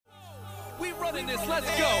We running this, let's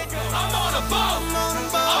go. I'm on a boat. I'm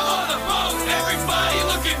on a boat. Everybody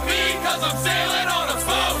look at me, cause I'm sailing on a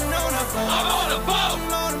boat. I'm on a boat.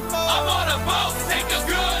 I'm on a boat. Take a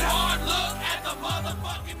good hard look at the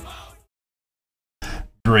motherfucking boat.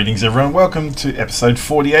 Greetings everyone, welcome to episode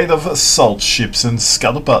 48 of Salt Ships and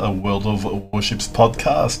Scuttlebutt, a World of Warships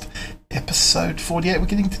podcast. Episode 48, we're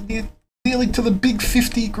getting to nearly to the big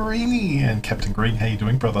 50, Greene. And Captain Greene, how you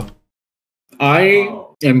doing, brother? I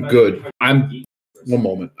am good. One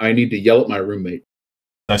moment. I need to yell at my roommate.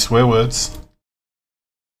 No swear words.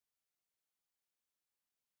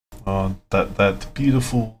 Oh, that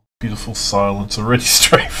beautiful, beautiful silence already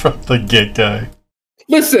straight from the get-go.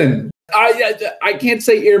 Listen, I can't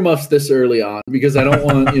say earmuffs this early on because I don't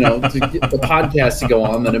want, to get the podcast to go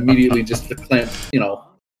on, then immediately just to clamp,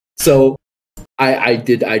 So I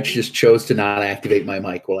just chose to not activate my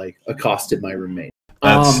mic while I accosted my roommate.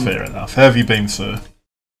 That's fair enough. How have you been, sir?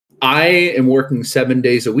 I am working 7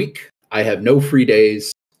 days a week. I have no free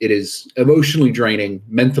days. It is emotionally draining,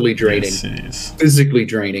 mentally draining, yes, it is. Physically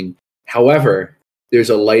draining. However, there's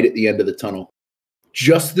a light at the end of the tunnel.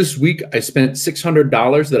 Just this week, I spent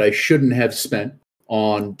 $600 that I shouldn't have spent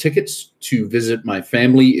on tickets to visit my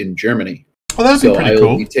family in Germany. Well, that'd be pretty cool.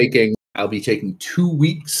 I'll be taking 2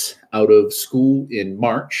 weeks out of school in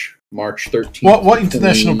March 13th. What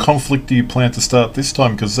international conflict do you plan to start this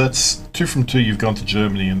time? Because that's 2 from 2. You've gone to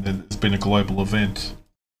Germany, and there's been a global event.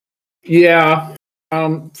 Yeah.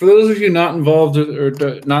 For those of you not involved or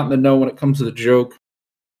not in the know when it comes to the joke,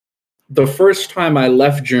 the first time I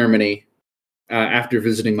left Germany after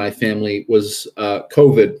visiting my family was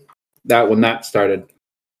COVID. When that started,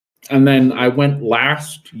 and then I went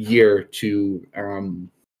last year to.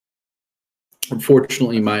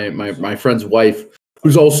 Unfortunately, my friend's wife,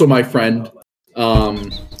 who's also my friend,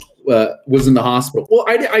 was in the hospital. Well,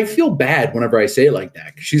 I feel bad whenever I say it like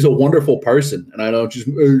that, because she's a wonderful person, and I don't just,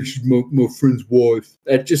 she's my friend's wife.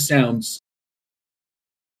 That just sounds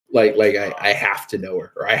like I have to know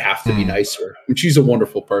her, or I have to be nice to her. And she's a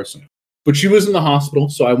wonderful person. But she was in the hospital,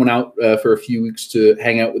 so I went out for a few weeks to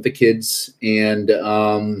hang out with the kids and,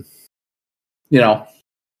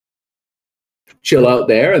 chill out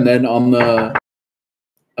there. And then on the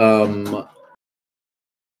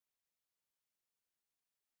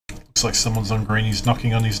looks like someone's on Greenie's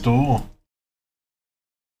knocking on his door.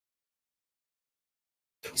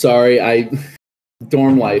 Sorry,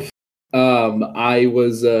 dorm life. I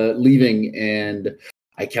was leaving, and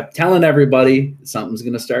I kept telling everybody something's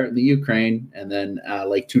going to start in the Ukraine. And then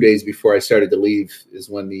 2 days before I started to leave is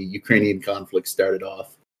when the Ukrainian conflict started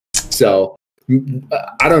off. So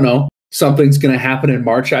I don't know. Something's going to happen in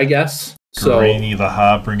March, I guess. Greenie, the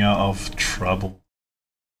harbinger of trouble.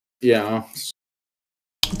 Yeah.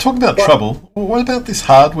 Talk about trouble. What about this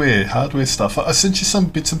hardware stuff? I sent you some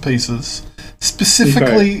bits and pieces.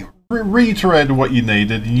 Specifically reiterated what you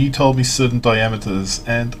needed, and you told me certain diameters,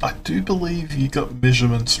 and I do believe you got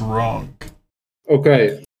measurements wrong.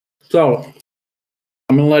 Okay. So,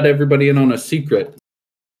 I'm going to let everybody in on a secret.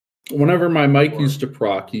 Whenever my mic used to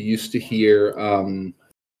proc, you used to hear...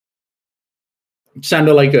 it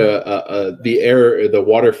sounded like the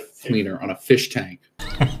water cleaner on a fish tank.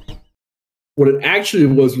 What it actually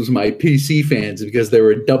was my PC fans, because they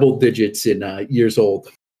were double digits in years old.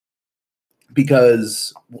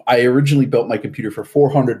 Because I originally built my computer for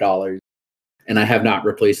 $400, and I have not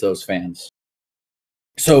replaced those fans.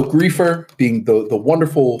 So Griefer, being the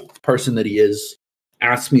wonderful person that he is,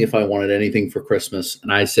 asked me if I wanted anything for Christmas,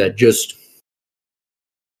 and I said just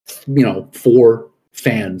 4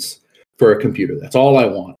 fans for a computer. That's all I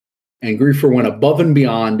want. And Griefer went above and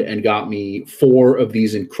beyond and got me 4 of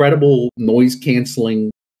these incredible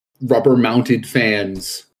noise-canceling rubber-mounted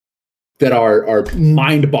fans that are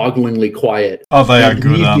mind-bogglingly quiet. Oh, they are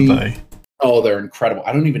good, aren't they? Oh, they're incredible.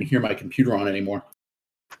 I don't even hear my computer on anymore.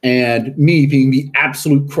 And me, being the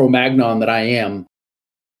absolute Cro-Magnon that I am,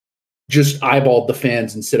 just eyeballed the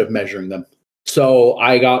fans instead of measuring them. So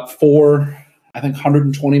I got 4... I think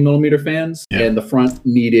 120 millimeter fans, and the front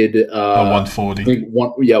needed 140.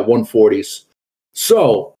 140s.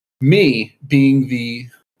 So me being the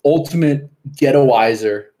ultimate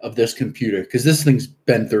ghettoizer of this computer, because this thing's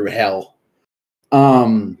been through hell.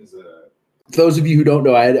 Those of you who don't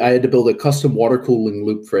know, I had to build a custom water cooling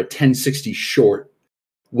loop for a 1060 short,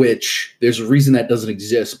 which there's a reason that doesn't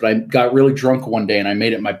exist. But I got really drunk one day and I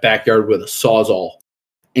made it in my backyard with a Sawzall.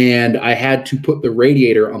 And I had to put the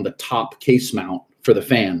radiator on the top case mount for the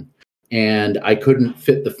fan. And I couldn't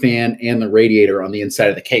fit the fan and the radiator on the inside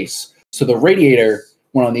of the case. So the radiator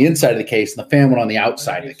went on the inside of the case and the fan went on the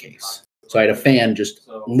outside of the case. So I had a fan just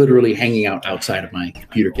literally hanging out outside of my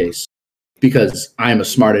computer case because I'm a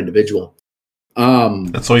smart individual.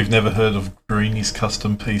 That's why you've never heard of Greene's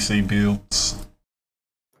custom PC builds.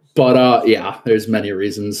 But yeah, there's many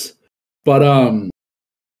reasons. But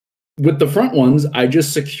with the front ones, I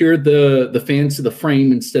just secured the fans to the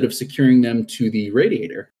frame instead of securing them to the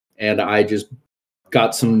radiator, and I just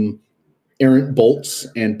got some errant bolts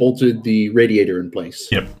and bolted the radiator in place.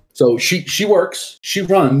 Yep. So she works, she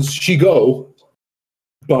runs, she go.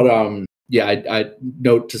 But yeah, I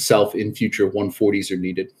note to self in future 140s are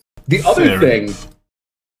needed. The other thing,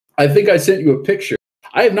 I think I sent you a picture.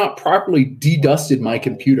 I have not properly de-dusted my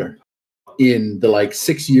computer in the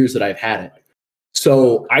 6 years that I've had it.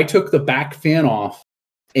 So I took the back fan off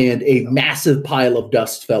and a massive pile of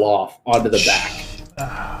dust fell off onto the back.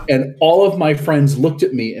 And all of my friends looked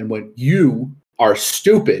at me and went, "You are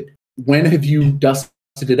stupid. When have you dusted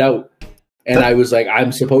it out?" And I was like,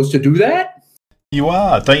 "I'm supposed to do that?" You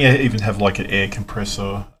are. Don't you even have an air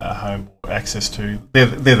compressor at home or access to?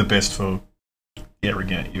 They're the best for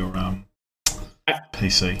airing out your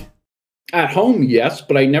PC. At home, yes,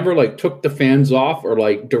 but I never took the fans off or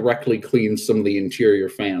directly cleaned some of the interior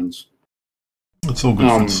fans. It's all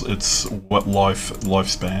good. It's what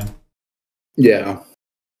lifespan. Yeah.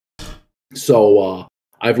 So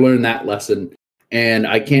I've learned that lesson, and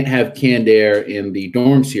I can't have canned air in the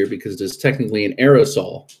dorms here because it's technically an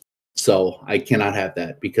aerosol. So I cannot have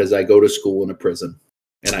that because I go to school in a prison,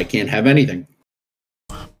 and I can't have anything.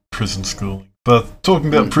 Prison schooling. But talking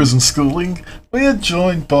about prison schooling, we are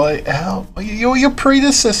joined by your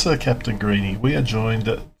predecessor, Captain Greene. We are joined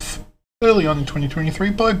early on in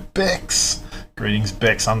 2023 by Bex. Greetings,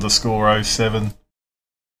 Bex_07.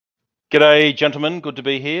 G'day, gentlemen. Good to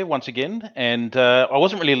be here once again. And I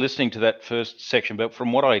wasn't really listening to that first section, but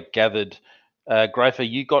from what I gathered, Grafer,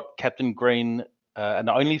 you got Captain Greene an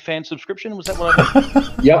OnlyFans subscription. Was that what I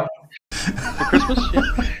heard? Yep. For Christmas?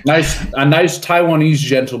 Yeah. A nice Taiwanese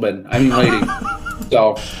gentleman. I mean, lady.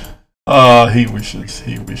 So. He wishes.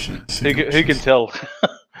 Who can tell?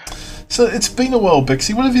 So it's been a while,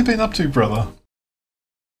 Bexy. What have you been up to, brother?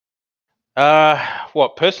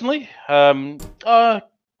 What personally?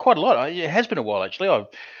 Quite a lot. It has been a while actually.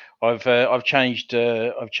 I've changed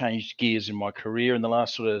gears in my career in the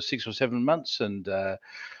last sort of 6 or 7 months, and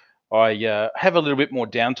I have a little bit more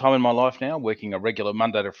downtime in my life now, working a regular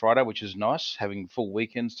Monday to Friday, which is nice, having full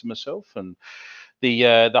weekends to myself. And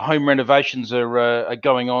the home renovations are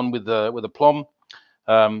going on with aplomb.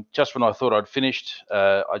 Just when I thought I'd finished,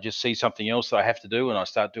 I just see something else that I have to do, and I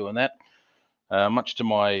start doing that. Much to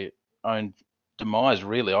my own demise,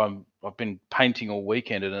 really. I've been painting all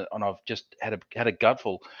weekend, and I've just had a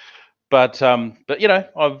gutful. But you know,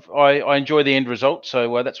 I enjoy the end result,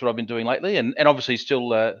 so that's what I've been doing lately, and obviously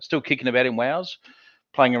still kicking about in WoWs,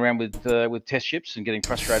 playing around with test ships and getting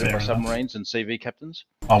frustrated by submarines and CV captains.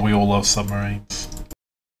 Oh, we all love submarines.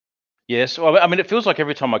 Yes, well, I mean, it feels like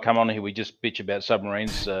every time I come on here, we just bitch about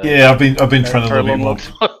submarines. Yeah, I've been trying to be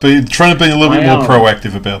a little bit more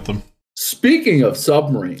proactive about them. Speaking of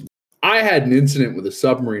submarines, I had an incident with a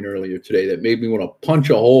submarine earlier today that made me want to punch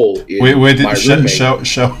a hole in where did my show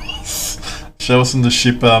us in the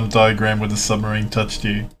ship diagram where the submarine touched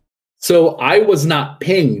you. So I was not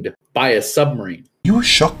pinged by a submarine. You were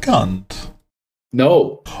shotgunned.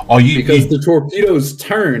 No. Because the torpedoes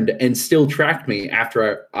turned and still tracked me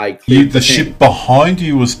after I cleared the ship behind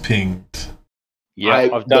you was pinged. Yeah,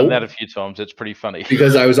 I've done that a few times. It's pretty funny.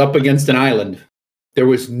 Because I was up against an island. There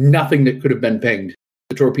was nothing that could have been pinged.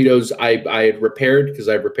 The torpedoes I had repaired because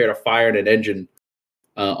I repaired a fire in an engine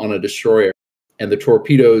on a destroyer, and the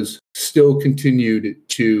torpedoes still continued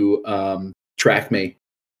to track me.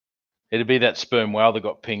 It'd be that sperm whale that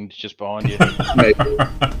got pinged just behind you.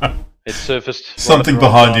 It surfaced. Something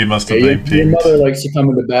behind you must have been pinged. Your mother likes to come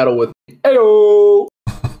into battle with me. Heyo!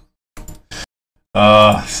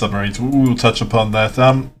 Submarines. We'll touch upon that.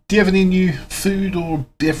 Do you have any new food or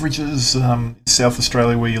beverages in South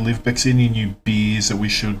Australia where you live, Bex? Any new beers that we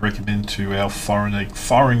should recommend to our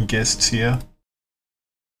foreign guests here?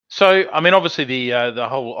 So, I mean, obviously the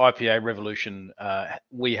whole IPA revolution,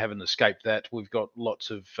 we haven't escaped that. We've got lots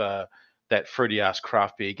of that fruity ass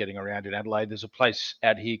craft beer getting around in Adelaide. There's a place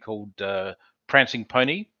out here called Prancing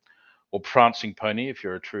Pony, or Prancing Pony if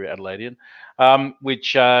you're a true Adelaidean,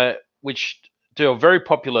 which do a very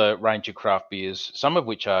popular range of craft beers, some of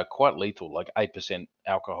which are quite lethal, like 8%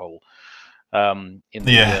 alcohol. Have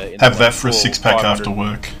that for a 6-pack after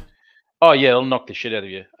work. Oh yeah, it'll knock the shit out of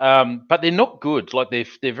you. But they're not good. Like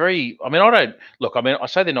they're very. I mean, I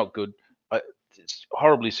say they're not good. It's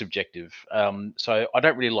horribly subjective. So I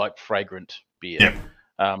don't really like fragrant beer. Yep.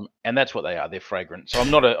 And that's what they are. They're fragrant. So I'm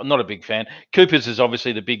not a big fan. Cooper's is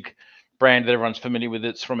obviously the big brand that everyone's familiar with.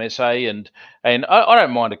 It's from SA, and I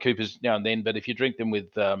don't mind a Cooper's now and then, but if you drink them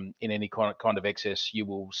with in any kind of excess, you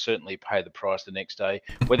will certainly pay the price the next day.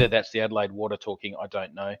 Whether that's the Adelaide water talking, I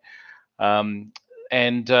don't know.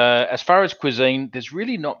 As far as cuisine, there's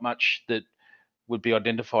really not much that would be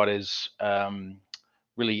identified as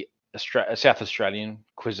really South Australian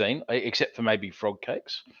cuisine, except for maybe frog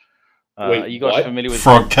cakes. Wait, are you guys what? familiar with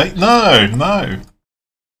Frog cake? No.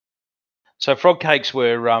 So frog cakes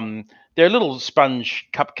were they're a little sponge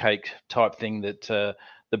cupcake type thing that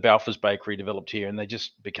the Balfour's Bakery developed here, and they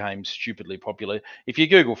just became stupidly popular. If you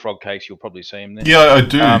Google frog cakes, you'll probably see them there. Yeah, I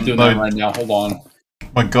do. I'm doing that right now. Hold on.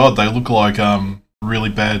 My God, they look like really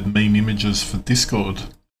bad meme images for Discord.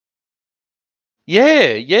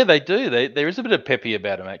 Yeah, they do. There is a bit of peppy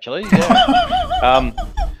about them, actually. Yeah.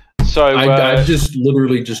 I've just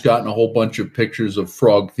literally just gotten a whole bunch of pictures of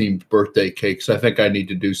frog-themed birthday cakes. I think I need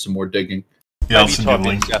to do some more digging. Yeah, I'll maybe send you a type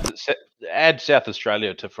in link. add South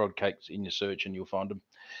Australia to frog cakes in your search, and you'll find them.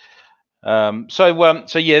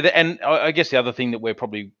 So yeah, and I guess the other thing that we're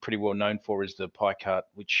probably pretty well known for is the pie cart,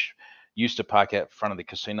 which used to park out front of the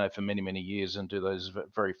casino for many years and do those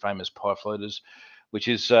very famous pie floaters, which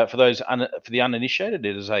is for the uninitiated,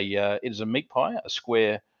 it is a meat pie, a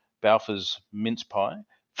square Balfour's mince pie,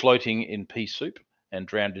 floating in pea soup and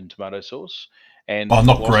drowned in tomato sauce. And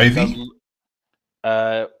not gravy?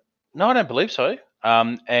 No, I don't believe so.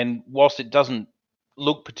 And whilst it doesn't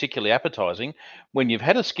look particularly appetizing, when you've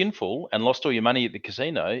had a skinful and lost all your money at the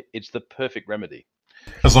casino, it's the perfect remedy.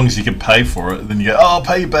 As long as you can pay for it, then you go, I'll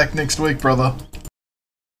pay you back next week, brother.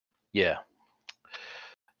 Yeah.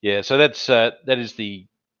 So that is the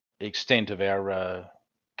extent of our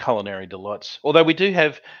culinary delights. Although we do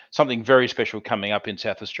have something very special coming up in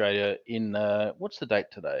South Australia in what's the date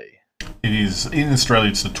today? It is in Australia.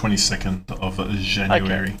 It's the 22nd of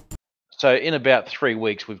January. Okay. So in about 3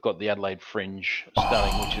 weeks, we've got the Adelaide Fringe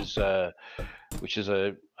starting, which is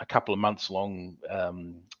a couple of months long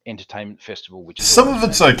entertainment festival. Which is some of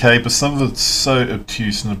it's okay, but some of it's so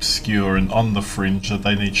obtuse and obscure and on the fringe that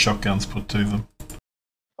they need shotguns put to them.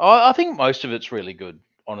 I think most of it's really good,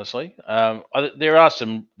 honestly. There are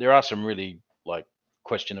some really like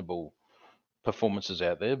questionable performances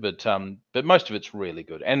out there, but most of it's really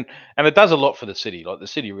good, and it does a lot for the city. Like the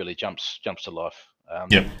city really jumps to life.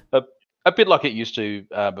 Yep. A bit like it used to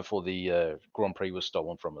before the Grand Prix was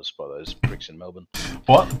stolen from us by those pricks in Melbourne.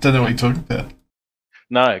 What? Don't know what you're talking about.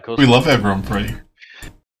 No, of course we love our Grand Prix.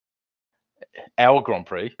 Our Grand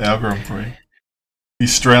Prix. Our Grand Prix. The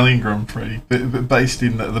Australian Grand Prix, based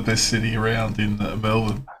in the best city around in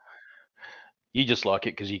Melbourne. You just like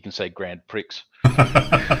it because you can say Grand Prix.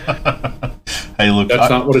 Hey, look, that's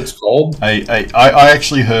not what it's called. I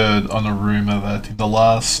actually heard on a rumor that in the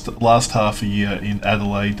last half a year in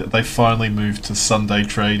Adelaide, they finally moved to Sunday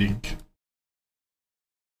trading.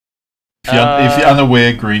 If you're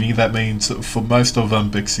unaware, Greenie, that means that for most of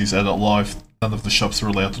Bixie's adult life, none of the shops are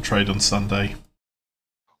allowed to trade on Sunday.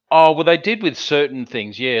 Oh well, they did with certain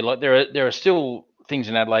things, yeah. Like there are still things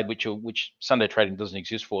in Adelaide which Sunday trading doesn't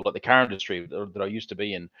exist for, like the car industry that I used to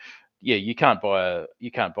be in. Yeah, you can't buy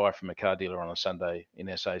from a car dealer on a Sunday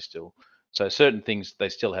in SA still. So certain things they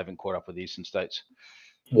still haven't caught up with the eastern states.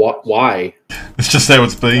 What? Why? It's just how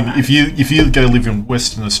it's been. If you go live in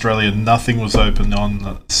Western Australia, nothing was open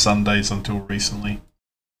on Sundays until recently.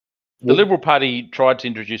 The Liberal Party tried to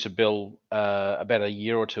introduce a bill about a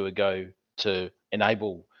year or two ago to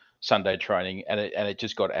enable Sunday trading, and it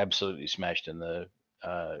just got absolutely smashed in the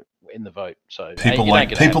vote. So people like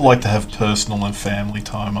to have personal and family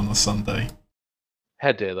time on the Sunday.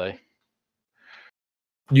 How dare they?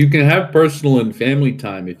 You can have personal and family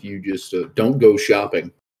time if you just don't go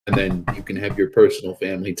shopping, and then you can have your personal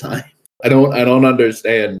family time. I don't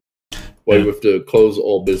understand why you have to close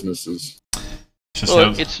all businesses.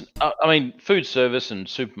 Well, it's I mean, food service and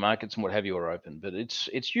supermarkets and what have you are open, but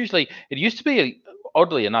it used to be,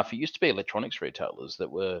 oddly enough, it used to be electronics retailers that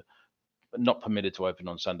were not permitted to open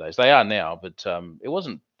on Sundays. They are now, but it was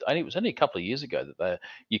only a couple of years ago that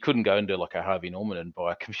you couldn't go and do like a Harvey Norman and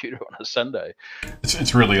buy a computer on a Sunday.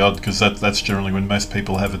 It's really odd because that's generally when most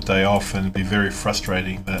people have a day off, and it'd be very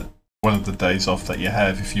frustrating that one of the days off that you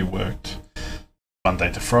have if you worked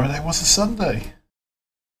Monday to Friday was a Sunday.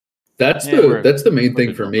 That's the main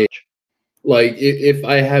thing for me. Like if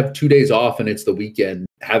I have 2 days off and it's the weekend,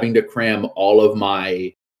 having to cram all of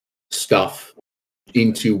my stuff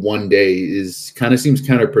into one day seems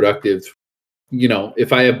counterproductive. You know,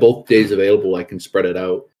 if I have both days available, I can spread it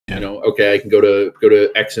out. Yeah. You know, okay, I can go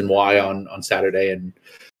to X and Y on Saturday and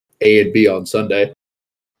A and B on Sunday.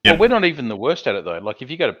 Yeah. Well, we're not even the worst at it though. Like if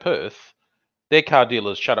you go to Perth, their car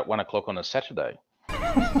dealers shut at 1 o'clock on a Saturday.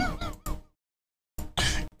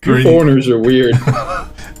 You foreigners are weird.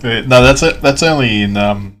 No, that's only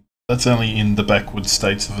in the backward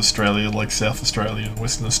states of Australia, like South Australia and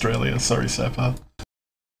Western Australia. Sorry, Sapper.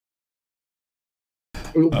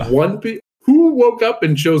 1 p. Who woke up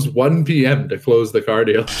and chose 1 p.m. to close the car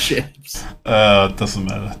dealerships? Doesn't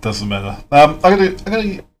matter. Doesn't matter. I got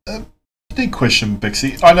a big question,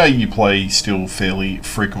 Bexy. I know you play still fairly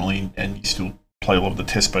frequently, and you still play a lot of the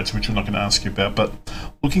test boats, which I'm not going to ask you about. But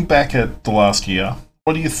looking back at the last year,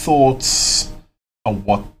 what are your thoughts on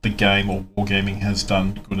what the game or wargaming has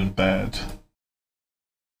done, good and bad?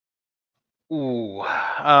 Ooh,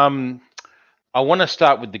 I want to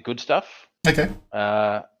start with the good stuff. Okay.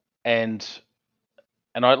 And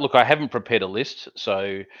I haven't prepared a list,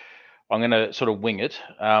 so I'm going to sort of wing it.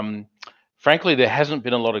 Frankly, there hasn't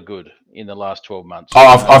been a lot of good in the last 12 months.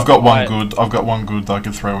 Oh, I've got one good. I've got one good that I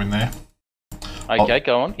could throw in there. Okay,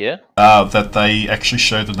 go on. Yeah. That they actually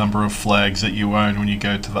show the number of flags that you own when you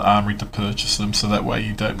go to the armory to purchase them, so that way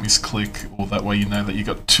you don't misclick, or that way you know that you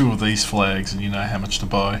got 2 of these flags and you know how much to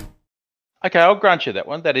buy. Okay, I'll grant you that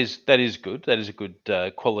one. That is good. That is a good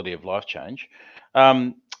quality of life change.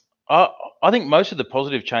 I think most of the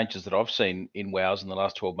positive changes that I've seen in WoWs in the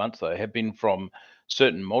last 12 months, though, have been from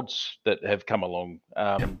certain mods that have come along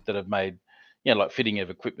that have made, like fitting of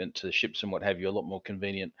equipment to ships and what have you, a lot more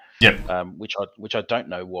convenient. Yep. Which I don't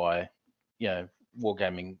know why,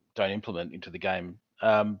 wargaming don't implement into the game.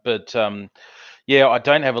 But I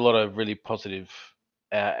don't have a lot of really positive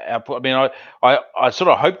output. I mean, I sort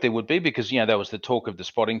of hoped there would be, because there was the talk of the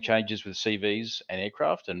spotting changes with CVs and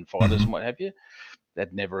aircraft and fighters and what have you.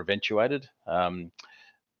 That never eventuated. Not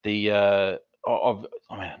to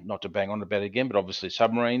bang on about it again, but obviously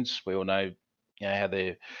submarines. We all know, how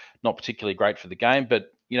they're not particularly great for the game.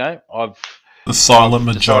 But the silent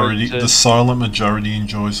majority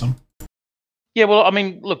enjoys them. Yeah, well, I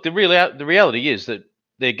mean, look, the reality is that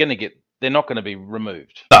they're not going to be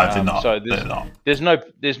removed. No, they're not. So they're not. There's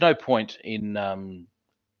no point in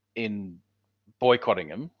boycotting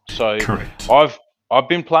them. So Correct. I've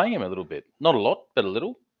been playing them a little bit, not a lot, but a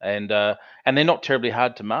little, and they're not terribly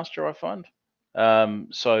hard to master, I find. But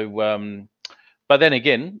then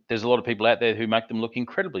again, there's a lot of people out there who make them look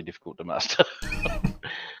incredibly difficult to master.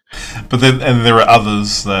 But then, and there are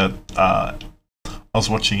others that I was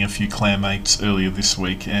watching a few clanmates earlier this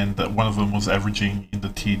week, and one of them was averaging in the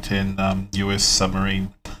tier 10 US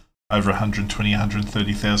submarine over 120,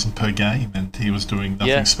 130,000 per game, and he was doing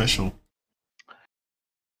nothing special.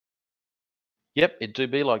 Yep, it do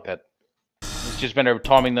be like that. It's just a matter of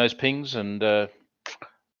timing those pings and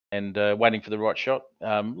waiting for the right shot,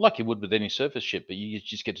 like you would with any surface ship. But you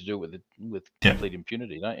just get to do it with complete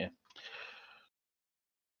impunity, don't you?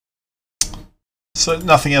 So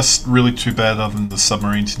nothing else really too bad other than the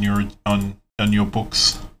submarines in on your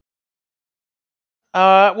books.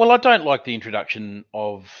 Well, I don't like the introduction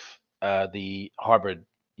of the hybrid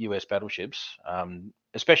US battleships,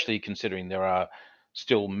 especially considering there are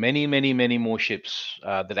still many, many, many more ships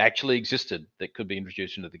that actually existed that could be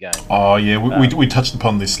introduced into the game. Oh yeah, we touched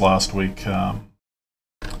upon this last week.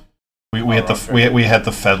 We had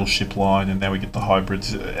the Battleship line, and now we get the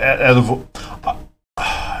hybrids.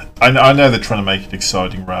 I know they're trying to make it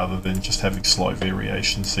exciting rather than just having slight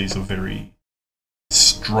variations. These are very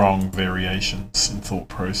strong variations in thought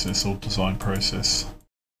process or design process.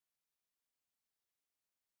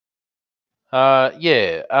 I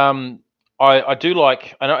do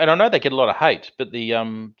like, and I know they get a lot of hate, but the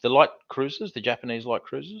light cruisers, the Japanese light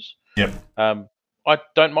cruisers. Yep. I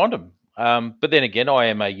don't mind them. But then again, I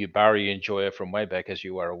am a Yubari enjoyer from way back, as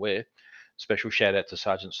you are aware. Special shout out to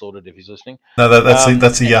Sergeant Slaughtered if he's listening. No, that's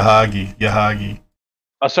a Yahagi. Yahagi.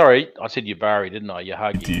 Oh, sorry, I said Yubari, didn't I?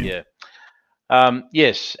 Yahagi. Yeah.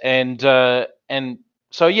 Yes, and so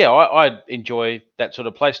I enjoy that sort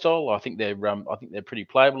of play style. I think they're pretty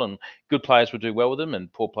playable, and good players will do well with them,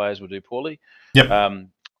 and poor players will do poorly. Yep.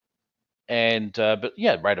 But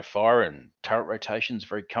rate of fire and turret rotation is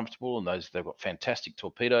very comfortable, and they've got fantastic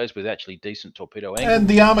torpedoes with actually decent torpedo angles. And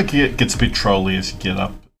the armor gets a bit trolly as you get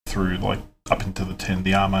up through, like up into the 10.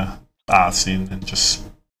 The armor arcs in and just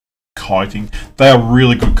kiting. They are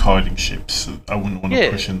really good kiting ships. I wouldn't want to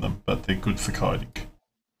question them, but they're good for kiting.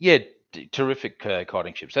 Yeah, terrific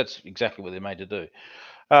kiting ships. That's exactly what they're made to do.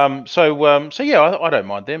 I don't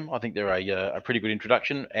mind them. I think they're a pretty good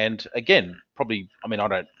introduction. And again, probably, I mean,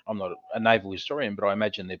 I'm not a naval historian, but I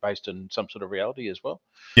imagine they're based in some sort of reality as well.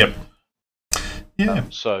 Yep. Yeah.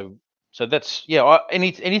 So that's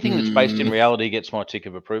anything that's based in reality gets my tick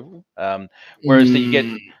of approval. Whereas you get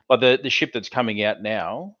like the ship that's coming out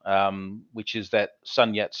now, which is that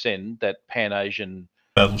Sun Yat-sen, that Pan-Asian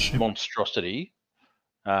battleship monstrosity.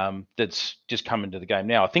 that's just come into the game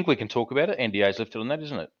now. I think we can talk about it. NDA's lifted on that,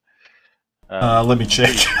 isn't it? Let me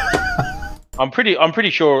check. I'm pretty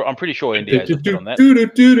sure NDA's lifted on that.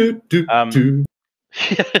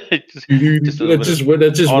 Just a little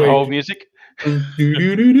bit of on hold music. Well,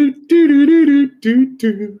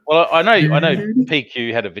 I know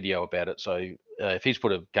PQ had a video about it, so if he's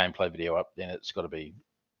put a gameplay video up, then it's got to be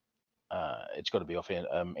off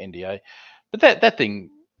NDA. But that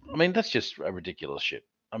thing, I mean, that's just a ridiculous shit.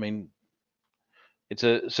 I mean, it's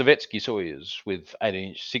a Sovietsky Soyuz with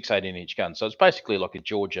 18-inch guns, so it's basically like a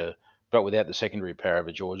Georgia, but without the secondary power of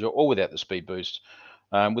a Georgia, or without the speed boost,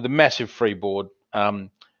 with a massive freeboard.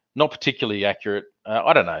 Not particularly accurate.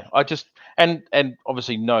 I don't know. I just and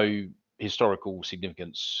obviously no historical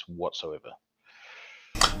significance whatsoever.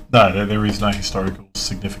 No, there is no historical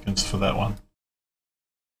significance for that one.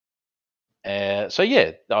 So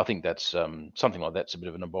yeah, I think that's something like that's a bit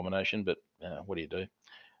of an abomination. But what do you do?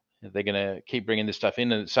 They're going to keep bringing this stuff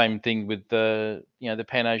in, and the same thing with the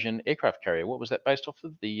Pan Asian aircraft carrier. What was that based off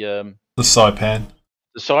of? The Saipan.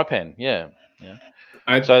 The Saipan, yeah.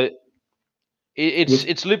 So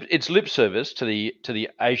it's lip service to the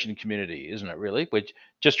Asian community, isn't it? Really, we're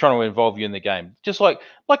just trying to involve you in the game, just like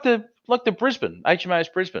the Brisbane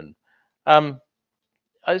HMAS Brisbane.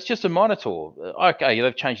 It's just a Minotaur. Okay,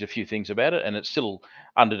 they've changed a few things about it, and it's still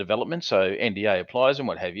under development, so NDA applies and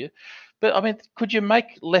what have you. But I mean, could you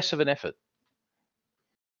make less of an effort?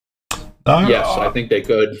 No, yes, I think they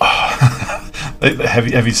could.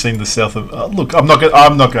 Have you seen the South? Look, I'm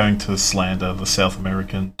not going to slander the South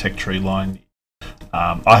American tech tree line.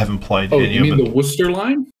 I haven't played any of it. You mean the Worcester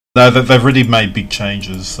line? No, they've already made big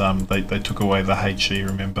changes. They took away the HE,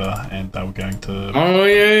 remember, and they were going to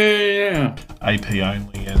AP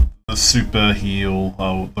only, and the Super Heal,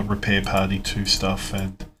 the Repair Party 2 stuff,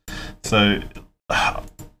 and so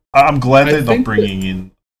I'm glad they're not bringing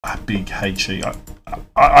in a big HE.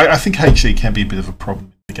 I think HE can be a bit of a problem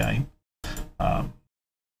in the game.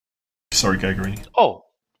 Sorry, go Greene. Oh,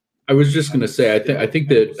 I was just going to say, I think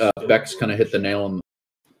that Beck's kind of hit the nail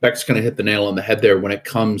on the head there when it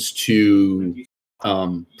comes to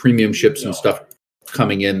premium ships and stuff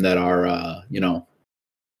coming in that are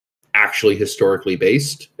actually historically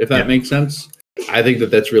based, if that makes sense. I think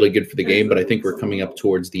that that's really good for the game, but I think we're coming up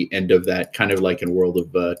towards the end of that, kind of like in World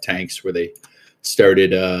of Tanks, where they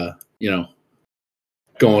started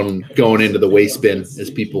going into the waste bin, as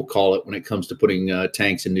people call it, when it comes to putting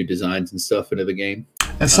tanks and new designs and stuff into the game.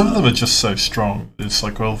 And some of them are just so strong. It's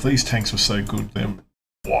like, well, if these tanks were so good, then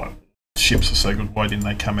why? Ships are so good, why didn't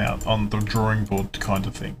they come out on the drawing board kind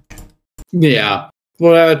of thing? Yeah.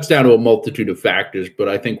 Well, that's down to a multitude of factors, but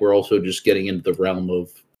I think we're also just getting into the realm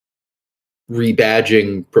of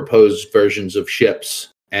rebadging proposed versions of ships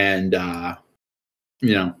and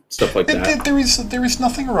stuff like that. There is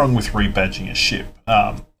nothing wrong with rebadging a ship.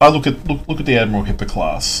 I look at the Admiral Hipper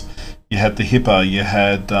class. You had the Hipper, you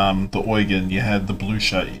had the Eugen, you had the Blue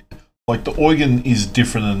Shade. Like, the Eugen is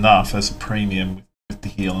different enough as a premium with the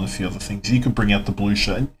heal and a few other things. You could bring out the Blue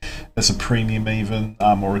Shade as a premium even,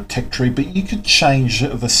 or a tech tree, but you could change the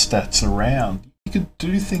stats around. You could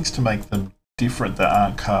do things to make them different that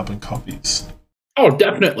aren't carbon copies. Oh,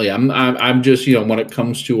 definitely. I'm just, when it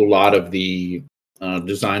comes to a lot of the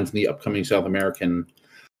designs in the upcoming South American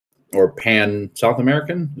or South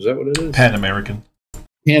American, is that what it is?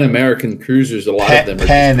 Pan American cruisers, a lot of them are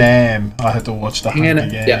Pan Am. I had to watch the Hunger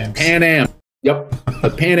Games. Yeah, Pan Am. Yep,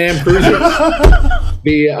 the Pan Am cruisers.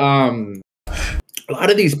 A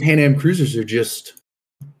lot of these Pan Am cruisers are just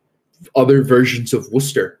other versions of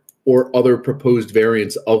Worcester or other proposed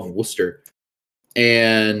variants of Worcester,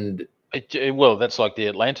 and well, that's like the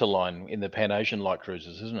Atlanta line in the Pan Asian light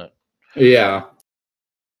cruisers, isn't it? Yeah.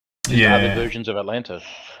 Yeah. Other versions of Atlanta.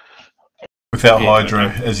 Without hydro,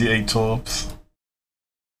 as you eat torps.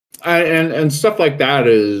 And stuff like that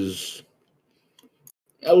is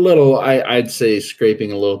a little, I'd say,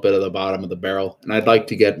 scraping a little bit of the bottom of the barrel. And I'd like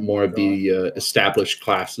to get more of the established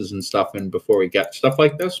classes and stuff in before we get stuff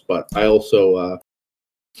like this. But I also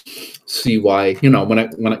see why, when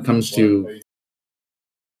it comes to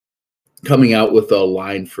coming out with a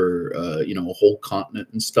line for a whole continent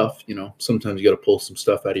and stuff, sometimes you got to pull some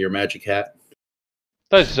stuff out of your magic hat.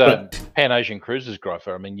 Those Pan Asian cruisers,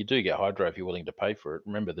 Gryfer, I mean, you do get hydro if you're willing to pay for it.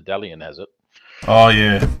 Remember, the Dalian has it. Oh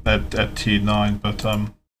yeah, at tier 9. But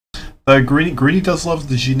though Greene does love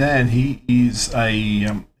the Jinan, he's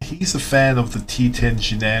a fan of the tier 10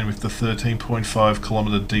 Jinan with the 13.5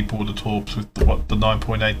 kilometer deep water torps with the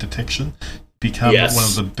 9.8 detection. Become one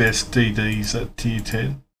of the best DDs at tier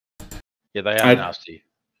 10. Yeah, they are nasty.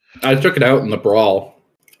 I took it out in the brawl,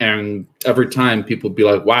 And every time people would be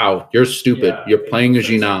like, wow, you're stupid. You're playing a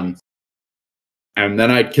Jinan. And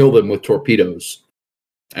then I'd kill them with torpedoes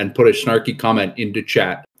and put a snarky comment into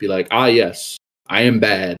chat. Be like, ah, yes, I am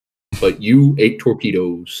bad, but you ate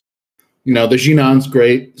torpedoes. You know, the Jinan's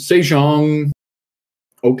great. Sejong,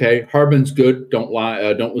 okay. Harbin's good. Don't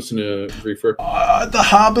lie. Don't listen to Reefer. The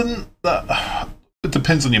Harbin, it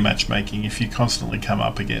depends on your matchmaking. If you constantly come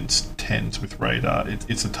up against 10s with radar,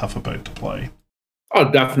 it's a tougher boat to play. Oh,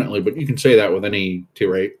 definitely. But you can say that with any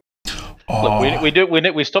tier 8. Look,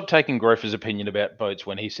 we stopped taking Grover's opinion about boats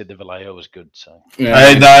when he said the Vallejo was good. So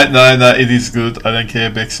hey, no, it is good. I don't care,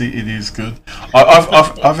 Bexy. It is good.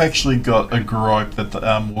 I've actually got a gripe that the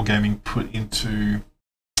Wargaming put into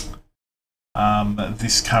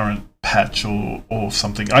this current patch or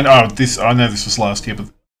something. I know this was last year,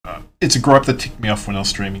 but it's a gripe that ticked me off when I was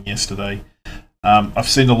streaming yesterday. I've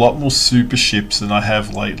seen a lot more super ships than I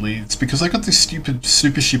have lately. It's because I got this stupid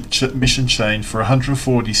super ship mission chain for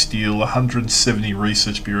 140 steel, 170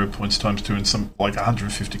 research bureau points times 2, and some like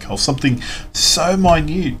 150 coal, something so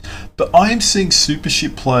minute. But I am seeing super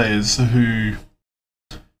ship players who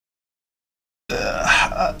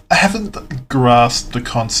haven't grasped the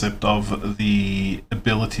concept of the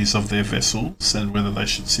abilities of their vessels and whether they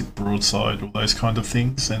should sit broadside or those kind of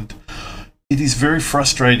things. And it is very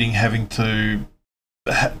frustrating having to,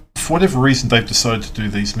 for whatever reason, they've decided to do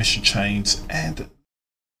these mission chains, and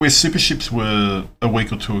where super ships were a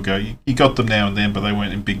week or two ago, you got them now and then, but they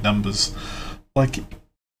weren't in big numbers. Like,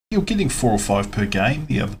 you're getting 4 or 5 per game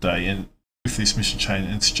the other day, and with this mission chain,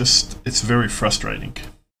 it's very frustrating.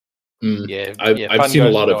 I've seen a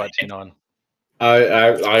lot of T9.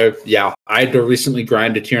 I had to recently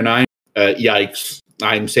grind to tier 9. Yikes!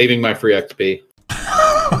 I'm saving my free XP.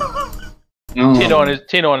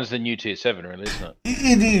 Tier 9 is the new tier 7, really, isn't it?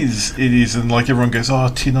 It is, and like everyone goes,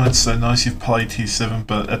 oh, tier 9's so nice, you've played tier 7,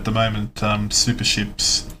 but at the moment, super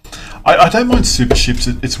ships. I don't mind super ships.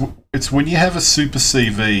 It's when you have a super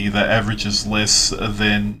CV that averages less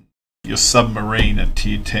than your submarine at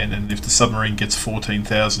tier 10, and if the submarine gets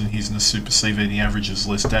 14,000, he's in a super CV and he averages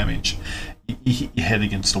less damage, you head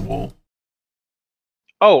against a wall.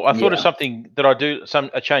 Oh, I thought of something that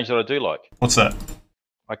a change that I do like. What's that?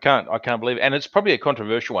 I can't believe it. And it's probably a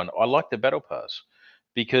controversial one. I like the battle pass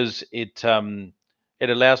because it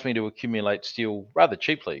allows me to accumulate steel rather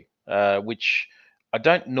cheaply, which I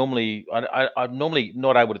don't normally. I'm normally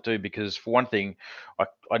not able to do because, for one thing,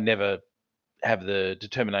 I never have the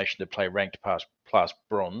determination to play ranked past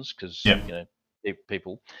bronze because you know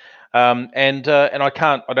people, and I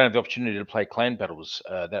don't have the opportunity to play clan battles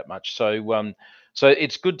that much. So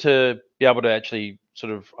it's good to be able to actually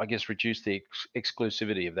sort of, I guess, reduce the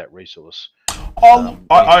exclusivity of that resource.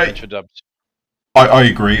 I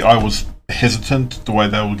agree. I was hesitant the way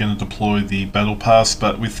they were going to deploy the battle pass,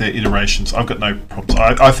 but with their iterations, I've got no problems.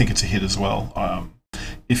 I think it's a hit as well.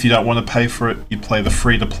 If you don't want to pay for it, you play the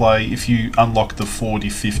free-to-play. If you unlock the 40,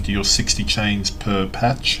 50 or 60 chains per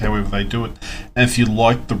patch, however they do it, and if you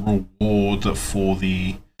like the reward for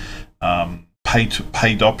the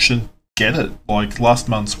paid option, get it. Like last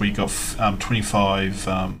month we got 25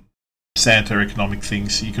 Santa economic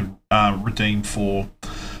things you could redeem for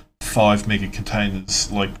 5 mega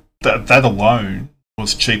containers. Like that alone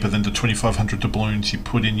was cheaper than the 2,500 doubloons you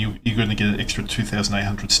put in. You're going to get an extra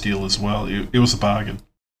 2,800 steel as well. It was a bargain.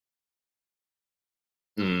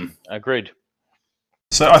 Agreed.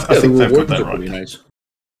 So I think they've got that right. Nice.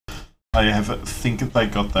 I think they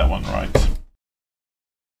got that one right.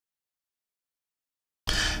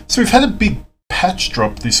 So we've had a big patch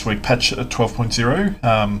drop this week, patch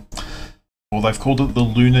 12.0. Or they've called it the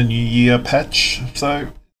Lunar New Year patch.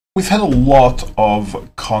 So we've had a lot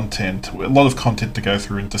of content to go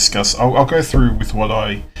through and discuss. I'll go through with what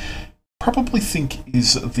I probably think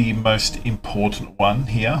is the most important one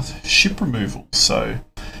here, ship removal. So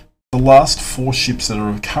the last 4 ships that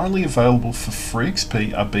are currently available for free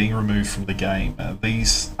XP are being removed from the game.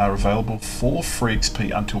 These are available for free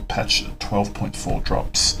XP until patch 12.4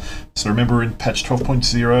 drops. So remember, in patch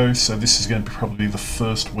 12.0, so this is going to be probably the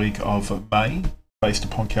first week of May, based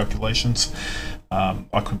upon calculations.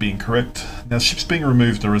 I could be incorrect. Now, ships being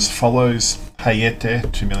removed are as follows: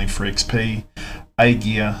 Hayete, 2 million free XP,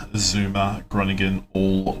 Aegir, Zuma, Groningen,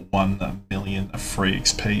 all 1 million free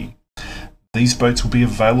XP. These boats will be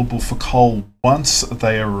available for coal once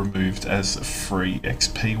they are removed as free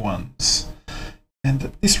XP ones.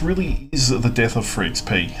 And this really is the death of free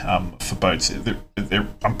XP for boats.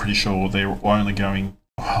 I'm pretty sure they're only going...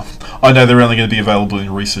 I know they're only going to be available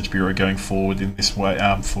in Research Bureau going forward in this way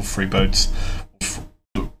for free boats,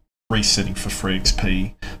 resetting for free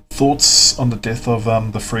XP. Thoughts on the death of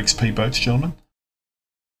the free XP boats, gentlemen?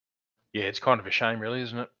 Yeah, it's kind of a shame, really,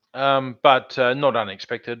 isn't it? But not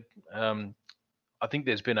unexpected. I think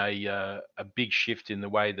there's been a big shift in the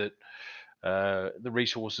way that the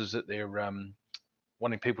resources that they're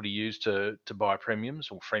wanting people to use to buy premiums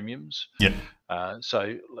or freemiums. Yeah, So,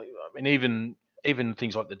 I mean, even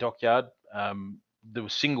things like the dockyard, the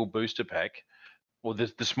single booster pack or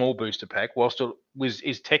the small booster pack, whilst it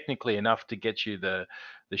is technically enough to get you the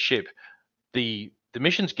ship, the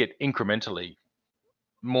missions get incrementally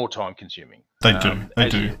more time consuming they do. They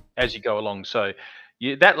do. as you go along. So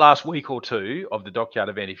that last week or two of the dockyard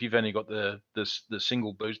event, if you've only got the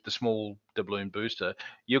single boost, the small doubloon booster,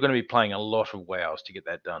 you're going to be playing a lot of wows to get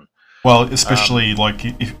that done. Well, especially like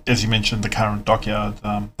if, as you mentioned, the current dockyard,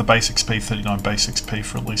 the base XP 39 base XP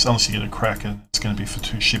for at least, unless you get a Kraken, it's going to be for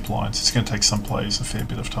 2 ship lines. It's going to take some players a fair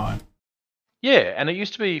bit of time. Yeah, and it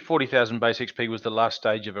used to be 40,000 base XP was the last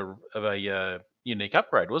stage of a unique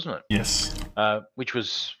upgrade, wasn't it? Yes. Which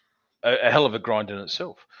was a hell of a grind in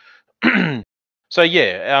itself. So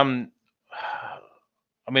yeah,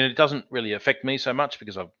 I mean, it doesn't really affect me so much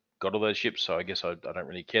because I've got all those ships, so I guess I don't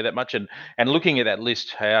really care that much. And looking at that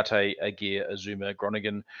list, Hayate, Aegir, Azuma,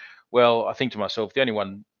 Groningen, well, I think to myself, the only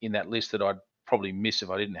one in that list that I'd probably miss if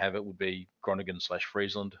I didn't have it would be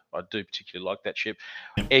Groningen/Friesland. I do particularly like that ship.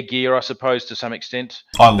 Aegir, I suppose, to some extent.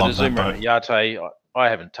 I But love that Azuma boat. and Hayate, I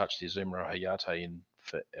haven't touched the Azuma or Hayate in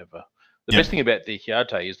forever. The best thing about the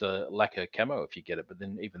Hayate is the lacquer camo if you get it, but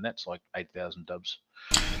then even that's like 8,000 dubs.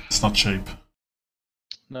 It's not cheap.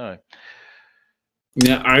 No.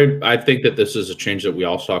 Yeah, I think that this is a change that we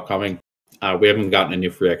all saw coming. We haven't gotten a new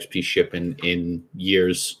free XP ship in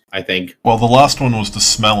years, I think. Well, the last one was the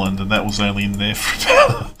Smelland, and that was only in there for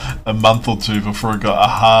about a month or two before it got a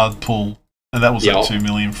hard pull, and that was at 2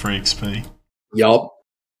 million free XP. Yup.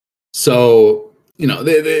 So, you know,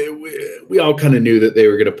 we all kind of knew that they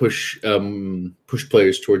were going to push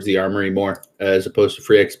players towards the armory more as opposed to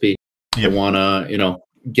free XP. They want to, you know,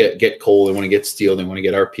 get coal, they want to get steel, they want to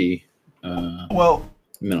get RP. Well,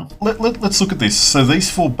 no. Let's look at this. So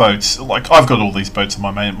these 4 boats, like I've got all these boats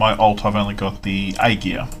on my alt. I've only got the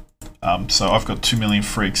Aegir, so I've got 2 million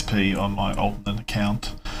free XP on my alternate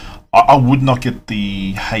account. I would not get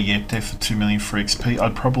the Hayete for 2 million free XP.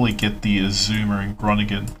 I'd probably get the Azuma and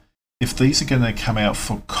Groningen. If these are going to come out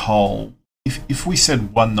for coal, if we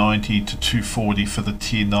said 190 to 240 for the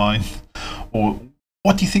tier 9, or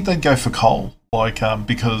what do you think they'd go for coal? Like,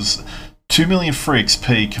 because 2 million free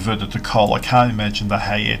XP converted to coal, I can't imagine the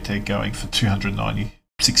Hayete going for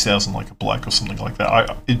 296,000 like a black or something like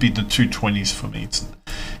that. It'd be the 220s for me.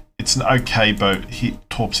 It's an okay boat.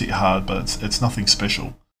 Torps hit hard, but it's nothing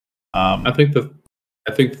special. I think the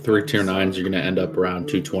 3 tier 9s are going to end up around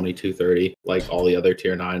 220, 230, like all the other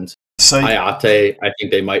tier 9s. So Hayate, I think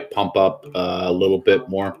they might pump up a little bit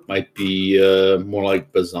more. Might be more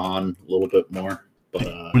like Bazan, a little bit more.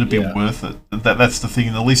 But, would it be worth it? That's the thing.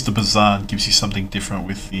 At least the Bazan gives you something different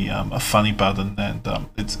with the a funny button, and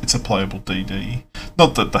it's a playable DD.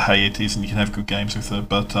 Not that the Hayate isn't. You can have good games with it,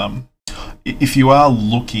 but if you are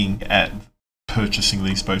looking at purchasing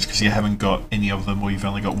these boats because you haven't got any of them or you've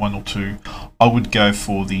only got 1 or 2, I would go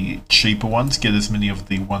for the cheaper ones. Get as many of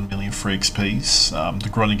the 1 million free XPs. The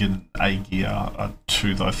Groningen Aegir are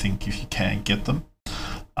 2 that I think if you can get them.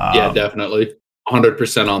 Yeah, definitely.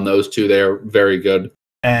 100% on those 2. They're very good.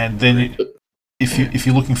 And then if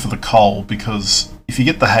you're looking for the coal, because if you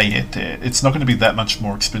get the Hayete, it's not going to be that much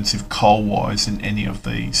more expensive coal-wise in any of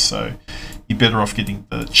these. So you're better off getting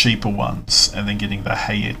the cheaper ones and then getting the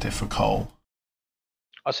Hayete for coal.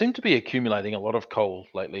 I seem to be accumulating a lot of coal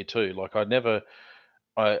lately too. Like I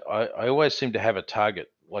always seem to have a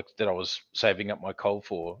target like that I was saving up my coal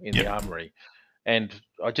for in the armory. And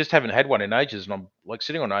I just haven't had one in ages, and I'm like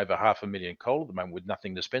sitting on over 500,000 coal at the moment with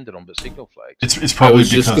nothing to spend it on but signal flags. It's probably I was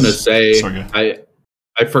just going to say,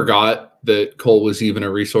 I forgot that coal was even a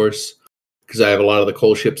resource because I have a lot of the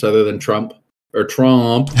coal ships other than Trump. But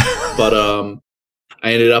I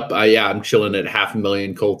ended up, I'm chilling at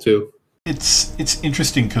 500,000 coal too. It's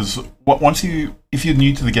interesting because if you're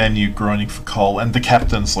new to the game, you're grinding for coal, and the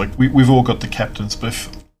captains, like we've all got the captains, but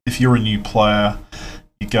if you're a new player,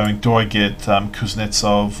 you're going, do I get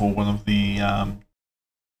Kuznetsov or one of the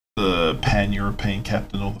pan-European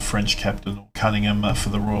captain or the French captain or Cunningham for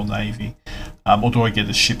the Royal Navy, or do I get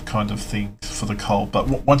a ship kind of thing for the coal? But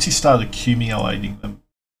once you start accumulating them,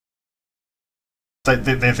 they're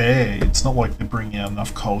there. It's not like they're bringing out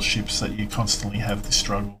enough coal ships that you constantly have this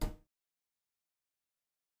struggle.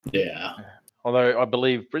 Yeah. Although I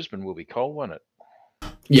believe Brisbane will be coal, won't it?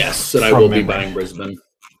 Yes, and I will be buying Brisbane.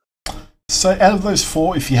 So out of those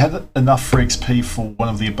 4, if you had enough for XP for one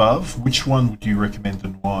of the above, which one would you recommend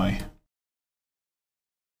and why?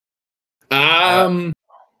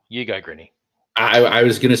 You go, Greene. I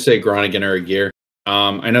was going to say Groningen or a gear.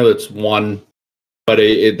 I know that's one, but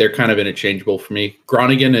they're kind of interchangeable for me.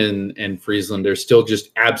 Groningen and Friesland are still just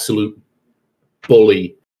absolute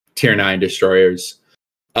bully tier 9 destroyers.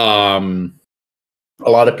 A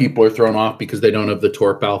lot of people are thrown off because they don't have the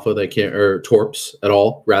Torp Alpha. They can't, or Torps at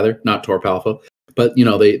all, rather, not Torp Alpha. But you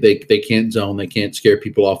know, they can't zone. They can't scare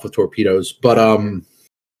people off with torpedoes. But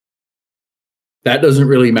that doesn't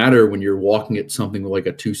really matter when you're walking at something like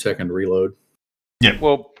a 2-second reload. Yeah.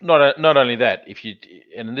 Well, not only that, if you,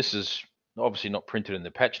 and this is obviously not printed in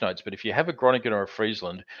the patch notes, but if you have a Groningen or a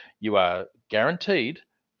Friesland, you are guaranteed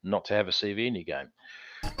not to have a CV in your game.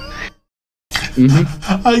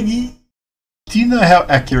 Mm-hmm. Do you know how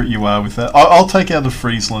accurate you are with that? I'll take out a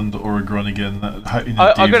Friesland or a Groningen.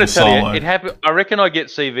 I've got to tell you, it happened. I reckon I get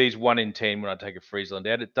CVs 1 in 10 when I take a Friesland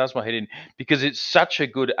out. It does my head in because it's such a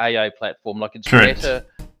good AA platform. Like it's better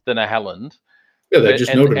than a Halland. Yeah, they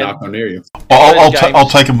just know to knock on near you. I'll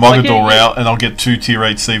take a Mogador out and I'll get 2 tier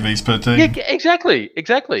 8 CVs per team. Yeah, exactly.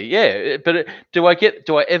 Yeah, but do I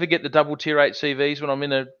ever get the double tier 8 CVs when I'm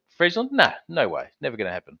in a Friesland? Nah, no way. Never going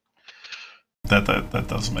to happen. That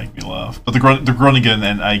does make me laugh. But the Groningen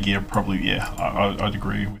and A-Gear probably, I'd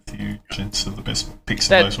agree with you, gents, are the best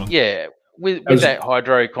picks of those ones. Yeah, with that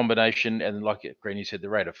hydro combination and like Greene said, the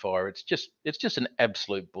rate of fire, it's just an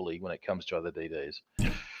absolute bully when it comes to other DDs.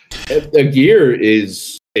 Yeah. A-Gear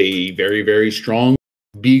is a very, very strong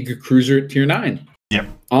big cruiser at tier 9. Yep.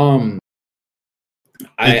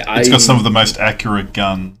 It's got some of the most accurate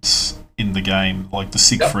guns in the game. Like the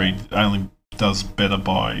Siegfried only does better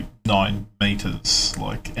by 9 meters,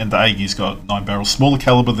 and the Aegis got 9 barrels, smaller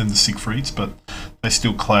caliber than the Siegfrieds, but they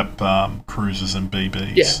still clap cruisers and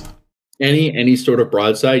BBs. Yeah, any sort of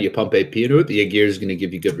broadside, you pump AP into it, the Aegir is going to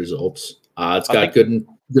give you good results. It's got good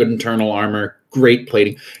internal armor, great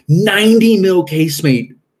plating, 90 mil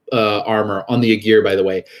casemate armor on the Aegir, by the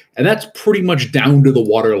way, and that's pretty much down to the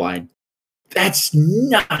waterline. That's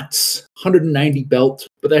nuts. 190 belt,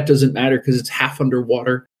 but that doesn't matter because it's half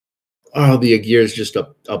underwater. Oh, the Aegir is just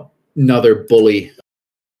another bully.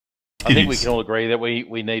 I think we can all agree that we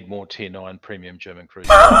need more tier 9 premium German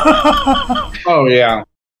cruisers. Oh, yeah.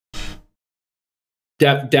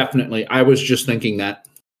 Definitely. I was just thinking that.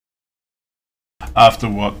 After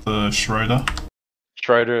what, the Schroeder?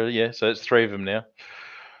 Schroeder, yeah, so it's 3 of them now.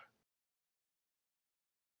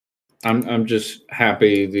 I'm just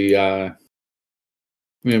happy we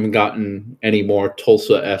haven't gotten any more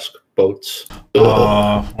Tulsa-esque boats.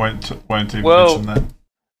 Won't even mention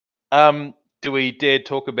that. Do we dare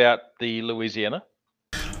talk about the Louisiana?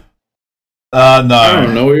 No. I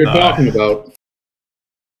don't know what you're talking about.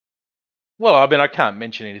 Well, I mean, I can't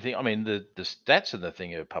mention anything. I mean, the stats of the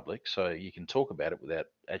thing are public, so you can talk about it without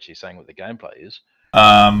actually saying what the gameplay is.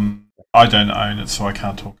 I don't own it, so I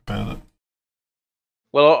can't talk about it.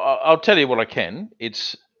 Well, I'll tell you what I can.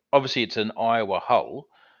 It's obviously it's an Iowa hull,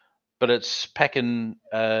 but it's packing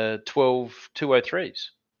 12 203s.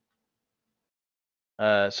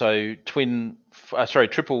 So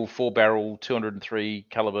triple 4-barrel 203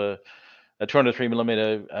 caliber, 203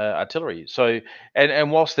 millimeter artillery. So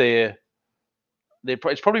and whilst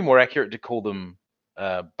it's probably more accurate to call them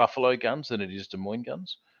Buffalo guns than it is Des Moines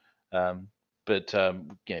guns, but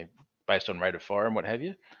based on rate of fire and what have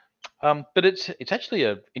you. But it's actually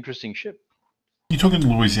an interesting ship. You talking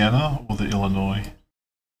Louisiana or the Illinois?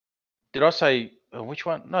 Did I say which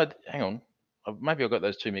one? No, hang on. Maybe I got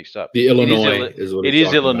those two mixed up. The Illinois is what it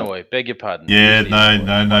is Illinois. About. Beg your pardon. Yeah,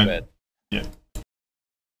 no.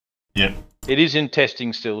 Yeah. It is in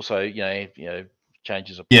testing still, so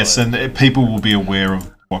changes apply. Yes, and people will be aware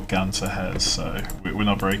of what guns it has, so we're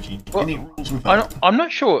not breaking any rules with that. I'm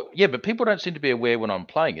not sure. Yeah, but people don't seem to be aware when I'm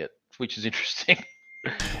playing it, which is interesting.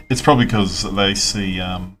 It's probably because they see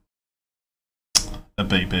a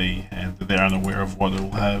BB and they're unaware of what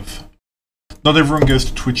it'll have. Not everyone goes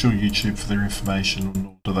to Twitch or YouTube for their information,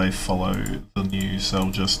 nor do they follow the news.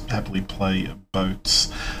 They'll just happily play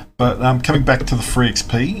boats. But coming back to the Free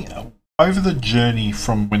XP, over the journey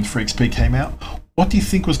from when Free XP came out, what do you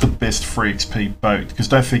think was the best Free XP boat? Because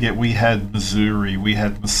don't forget, we had Missouri, we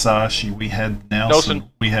had Musashi, we had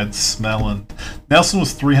Nelson. We had Smellin. Nelson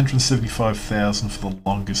was 375,000 for the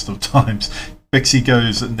longest of times. Bexy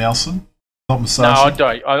goes at Nelson. Not Musashi. No,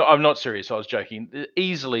 I don't. I'm not serious. I was joking.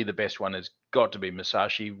 Easily the best one has got to be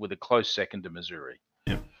Musashi with a close second to Missouri.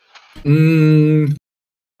 Yeah.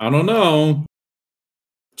 I don't know.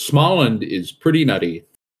 Smallland is pretty nutty.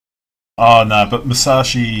 Oh no, but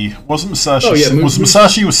Musashi wasn't Musashi. Oh, yeah,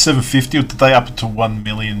 Musashi was 750, or did they up it to 1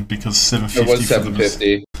 million because 750? It was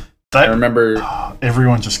 750. I remember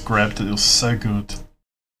everyone just grabbed it. It was so good.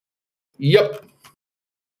 Yep.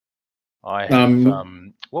 I have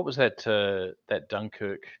what was that that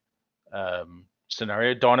Dunkirk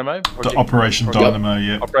scenario? Dynamo? Operation Dynamo,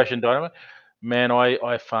 yeah. Operation Dynamo. Man,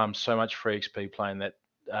 I farmed so much free XP playing that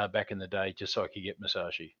back in the day just so I could get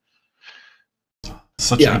Musashi.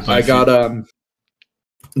 Such a good I playfield.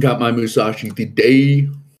 got my Musashi the day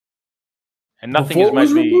and nothing before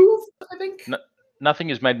has it made was me removed, I think. nothing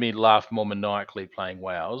has made me laugh more maniacally playing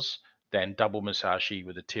WoWs than double Musashi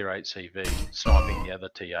with a tier 8 CV sniping the other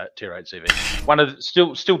tier 8 CV. One of the,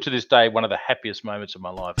 still to this day, one of the happiest moments of my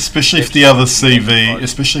life. Especially if the other CV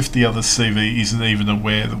isn't even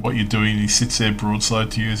aware that what you're doing, he sits there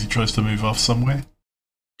broadside to you as he tries to move off somewhere.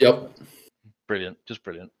 Yep. Brilliant, just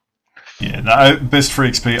brilliant. Yeah, no, best for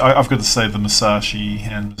XP. I've got to say the Musashi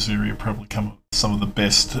and Missouri have probably come up with some of the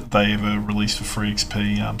best they ever released for free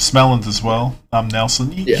XP. Smelland as well.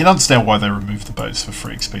 Nelson, you can understand why they removed the boats for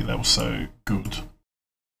free XP. They were so good.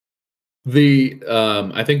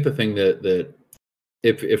 I think the thing that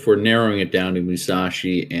if we're narrowing it down to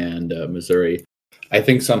Musashi and Missouri, I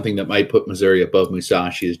think something that might put Missouri above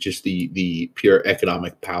Musashi is just the pure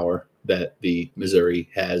economic power that the Missouri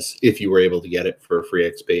has if you were able to get it for free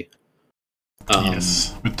XP.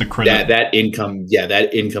 Yes, with the credit. That income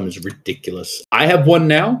is ridiculous. I have one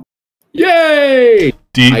now. Yay! I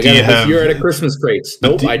got it this year at a Christmas crates.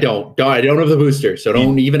 Nope, I don't. I don't have the booster, so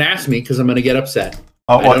don't even ask me because I'm going to get upset.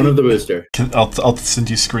 I don't have the booster. I'll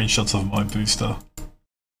send you screenshots of my booster.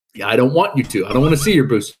 Yeah, I don't want you to. I don't want to see your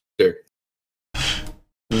booster.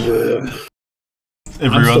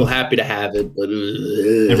 I'm still happy to have it, but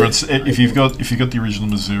if you've got the original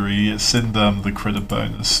Missouri, send the credit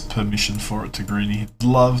bonus permission for it to Greene. He'd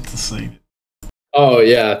love to see it. Oh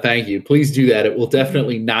yeah, thank you. Please do that. It will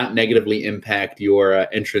definitely not negatively impact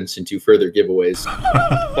your entrance into further giveaways.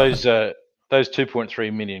 Those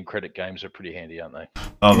 2.3 million credit games are pretty handy, aren't they?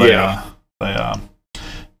 Oh, they are. They are.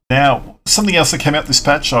 Now, something else that came out this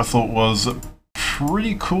patch I thought was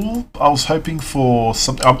pretty cool. I was hoping for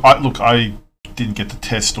something. I didn't get to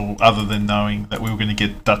test or other than knowing that we were going to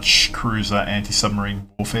get Dutch cruiser anti-submarine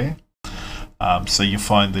warfare. So you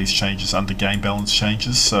find these changes under game balance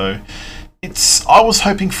changes. So I was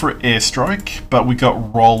hoping for airstrike, but we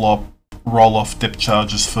got roll off depth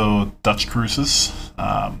charges for Dutch cruisers.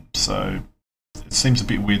 So it seems a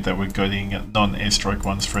bit weird that we're getting non-airstrike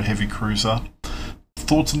ones for a heavy cruiser.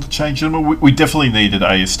 Thoughts on the change? We definitely needed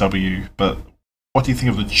ASW, but what do you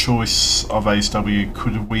think of the choice of ASW?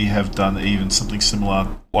 Could we have done even something similar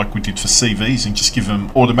like we did for CVs and just give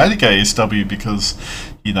them automatic ASW? Because,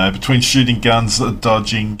 between shooting guns,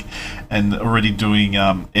 dodging, and already doing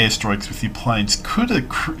airstrikes with your planes, could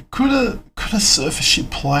a surface ship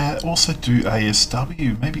player also do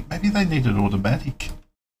ASW? Maybe they needed automatic.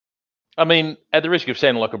 I mean, at the risk of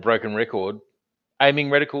sounding like a broken record, aiming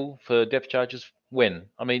reticle for depth charges when?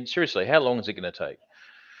 I mean, seriously, how long is it going to take?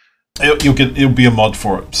 It'll be a mod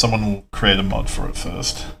for it. Someone will create a mod for it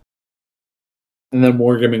first. And then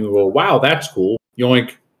Wargaming will go, wow, that's cool.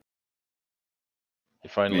 Yoink.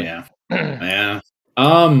 If only. Yeah. Yeah.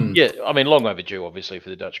 Yeah, I mean, long overdue, obviously, for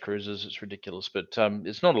the Dutch cruisers. It's ridiculous, but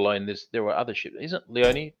it's not alone. There were other ships. Isn't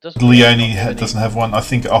Leone? Leone doesn't have one. I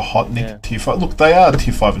think a Hotnik tier 5. Look, they are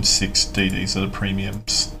tier 5 and 6 DDs that are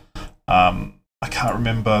premiums. I can't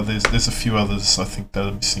remember. There's a few others I think that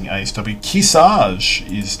are missing ASW.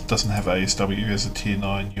 Kearsarge doesn't have ASW as a tier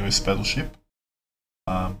 9 US battleship.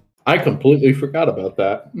 I completely forgot about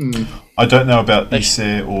that. I don't know about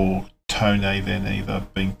Issair or Tone then either,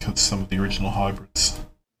 being some of the original hybrids.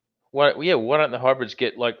 Why don't the hybrids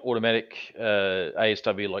get like automatic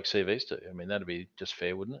ASW like CVs do? I mean, that'd be just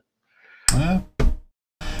fair, wouldn't it? Yeah.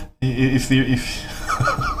 If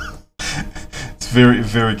it's very,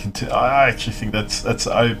 very. I actually think that's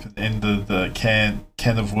open-ended can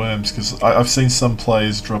of worms, because I've seen some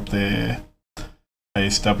players drop their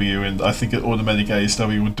ASW, and I think an automatic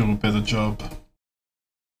ASW would do a better job.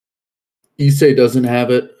 Issei doesn't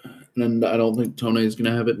have it, and I don't think Tone is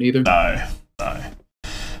going to have it neither. No.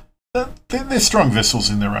 They're strong vessels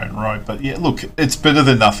in their own right, but yeah, look, it's better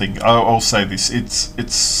than nothing. I'll say this: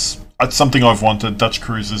 it's something I've wanted. Dutch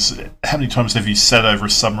cruisers. How many times have you sat over a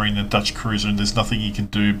submarine in a Dutch cruiser and there's nothing you can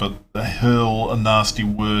do but hurl nasty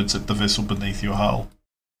words at the vessel beneath your hull?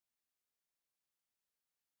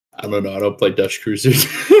 I don't know. I don't play Dutch cruisers.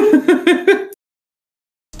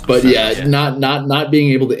 But yeah, not being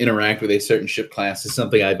able to interact with a certain ship class is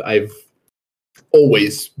something I've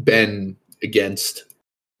always been against.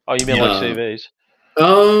 Oh, you mean like CVs?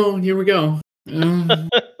 Oh, here we go.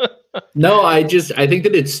 No, I think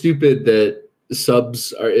that it's stupid that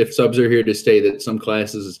if subs are here to stay, that some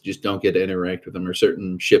classes just don't get to interact with them, or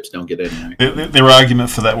certain ships don't get to interact. Their argument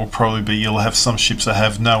for that will probably be you'll have some ships that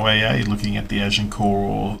have no AA looking at the Agincourt,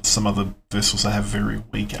 or some other vessels that have very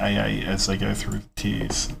weak AA as they go through the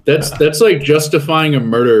tiers. That's like justifying a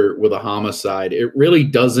murder with a homicide. It really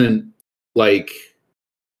doesn't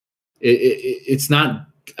it's not.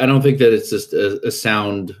 I don't think that it's just a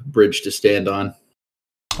sound bridge to stand on.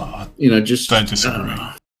 Just don't disagree.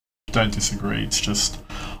 Don't disagree. It's just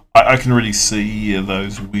I can really see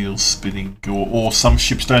those wheels spinning, or some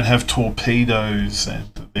ships don't have torpedoes and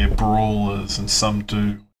they're brawlers, and some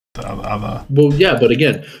do. The other. Well, yeah, but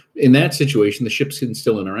again, in that situation, the ships can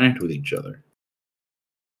still interact with each other.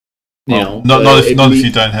 Not if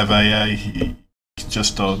you don't have AA, you can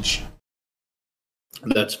just dodge.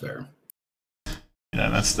 That's fair.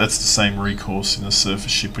 That's the same recourse in a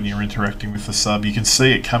surface ship when you're interacting with the sub. You can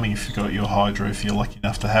see it coming if you've got your Hydra, if you're lucky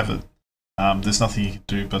enough to have it. There's nothing you can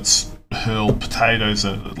do but hurl potatoes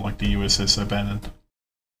at it, like the USS O'Bannon.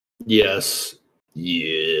 Yes.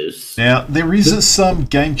 Now, there is some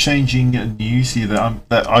game-changing news here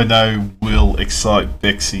that I know will excite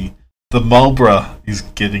Bexy. The Marlborough is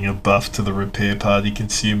getting a buff to the repair party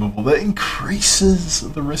consumable that increases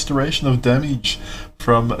the restoration of damage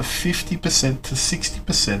from 50% to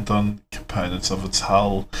 60% on components of its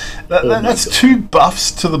hull. That's 2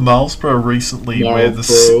 buffs to the Marlborough recently, where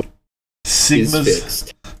the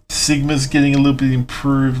Sigma's getting a little bit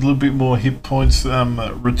improved, a little bit more hit points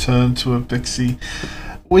returned to a Bexy.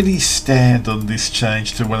 Where do you stand on this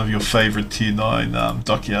change to one of your favourite Tier 9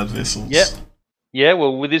 dockyard vessels? Yep. Yeah,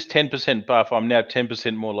 well, with this 10% buff, I'm now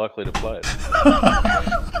 10% more likely to play it.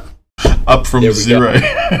 Up from 0.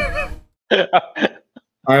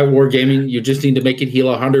 All right, Wargaming, you just need to make it heal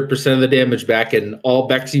 100% of the damage back, and all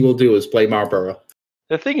Bexy will do is play Marlborough.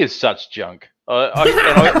 The thing is such junk. I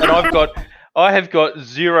have got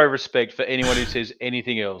zero respect for anyone who says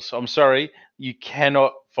anything else. I'm sorry, you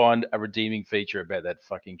cannot find a redeeming feature about that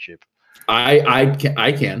fucking ship. I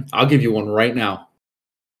can. I'll give you one right now.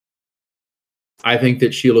 I think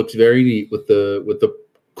that she looks very neat with the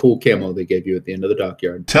cool camo they gave you at the end of the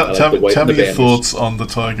dockyard. Tell me your thoughts on the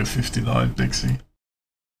Tiger 59, Bexy.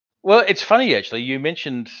 Well, it's funny, actually. You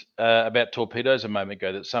mentioned about torpedoes a moment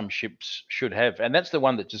ago that some ships should have, and that's the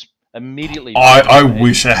one that just immediately... I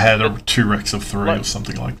wish I had a 2 Rex of 3 or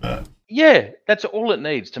something like that. Yeah, that's all it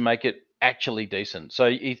needs to make it actually decent.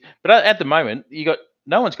 But at the moment,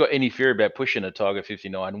 no one's got any fear about pushing a Tiger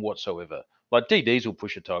 59 whatsoever. Like, DDs will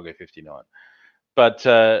push a Tiger 59. But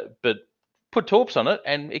put torps on it,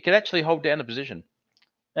 and it could actually hold down a position.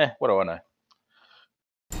 What do I know?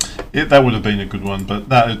 Yeah, that would have been a good one, but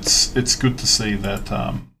no, it's good to see that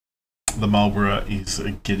the Marlborough is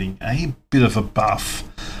getting a bit of a buff.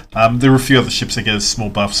 There are a few other ships that get small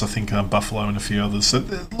buffs. I think Buffalo and a few others. So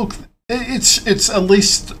look, it's at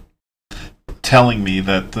least telling me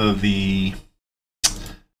that the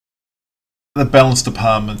balance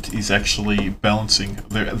department is actually balancing.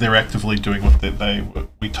 They're actively doing what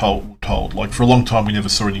we told. Like, for a long time, we never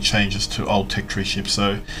saw any changes to old tech tree ships.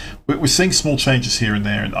 So we're seeing small changes here and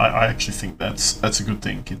there, and I actually think that's a good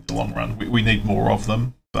thing in the long run. We need more of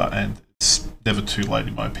them, and it's never too late,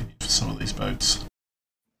 in my opinion, for some of these boats.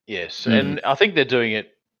 Yes, and I think they're doing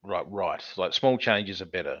it right. Like, small changes are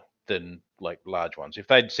better than like large ones. If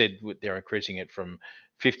they'd said they're increasing it from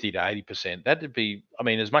 50 to 80%, that'd be, I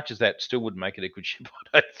mean, as much as that still wouldn't make it a good ship,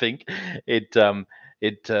 I don't think it's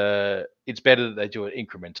better that they do it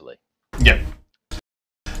incrementally. Yeah.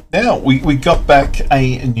 Now, we got back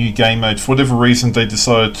a new game mode. For whatever reason, they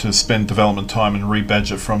decided to spend development time and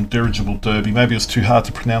rebadge it from Dirigible Derby. Maybe it was too hard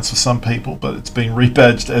to pronounce for some people, but it's been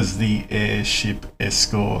rebadged as the Airship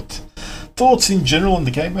Escort. Thoughts in general on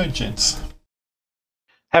the game mode, gents?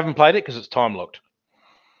 Haven't played it because it's time locked.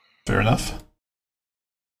 Fair enough.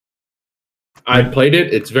 I played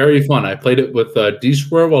it. It's very fun. I played it with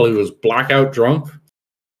D-Square while he was blackout drunk.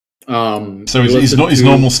 So he's not his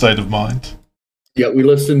normal state of mind. Yeah, we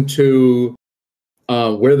listened to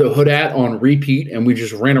Where the Hood At on repeat, and we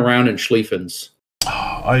just ran around in Schlieffens.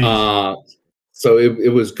 So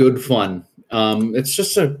it was good fun. It's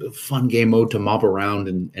just a fun game mode to mob around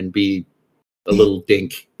and be a little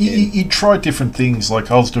dink. You try different things.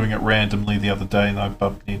 Like, I was doing it randomly the other day, and I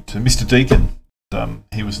bumped into Mr. Deacon.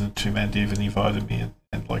 He was in a 2-man div, and he invited me,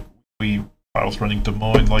 and like I was running Des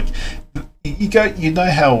Moines. Like, you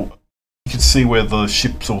know how you can see where the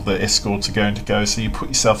ships or the escorts are going to go, so you put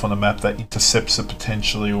yourself on a map that intercepts it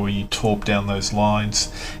potentially, or you torp down those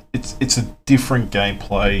lines. It's a different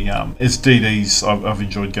gameplay. As DDs, I've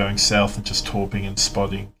enjoyed going south and just torping and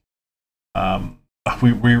spotting.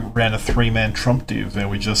 We ran a 3-man Trump div, and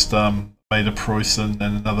we just made a Preussen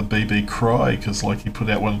and another BB cry because like he put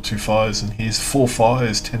out 1 or 2 fires and here's 4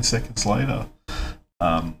 fires 10 seconds later.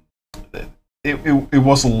 It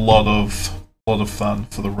was a lot of fun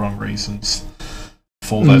for the wrong reasons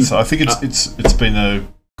for that. So I think it's been a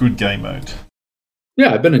good game mode.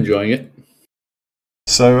 Yeah, I've been enjoying it.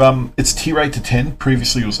 So it's tier 8 to 10.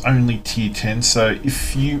 Previously it was only tier 10. So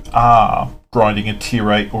if you are grinding a tier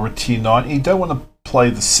 8 or a tier 9 and you don't want to play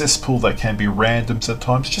the cesspool that can be randoms at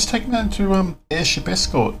times, just take them down to Airship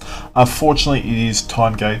Escort. Unfortunately it is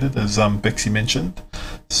time gated, as Bexy mentioned.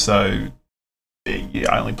 So you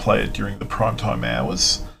only play it during the prime time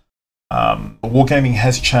hours. Wargaming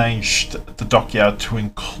has changed the dockyard to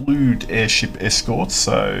include Airship Escorts.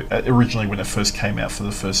 So originally when it first came out for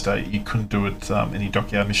the first day, you couldn't do it any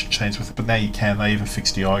dockyard mission chains with it, but now you can. They even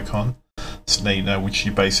fixed the icon, so now you know which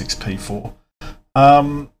you base XP for.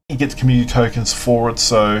 You get the community tokens for it,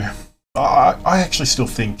 so I actually still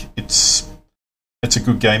think it's a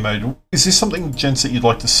good game mode. Is this something, gents, that you'd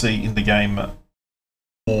like to see in the game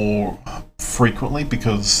more frequently?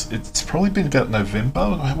 Because it's probably been about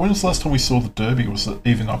November. When was the last time we saw the Derby? Was it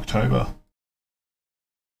even October?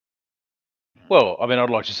 Well, I mean, I'd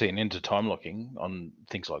like to see an end to time locking on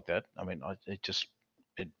things like that. I mean,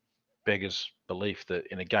 it beggars belief that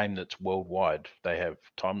in a game that's worldwide, they have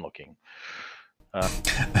time locking.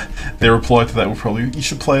 Their reply to that will probably, you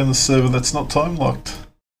should play on the server that's not time locked.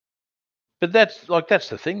 But that's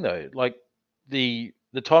the thing though. Like the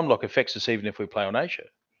time lock affects us even if we play on Asia.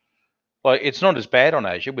 Like it's not as bad on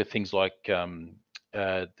Asia with things like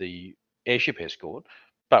the Airship Escort,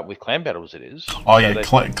 but with clan battles it is. Oh yeah,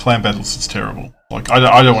 clan battles is terrible. Like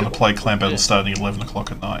I don't want to play clan battles starting at 11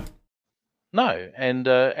 o'clock at night. No,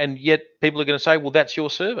 and yet people are going to say, well, that's your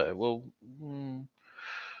server. Well,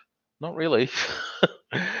 not really.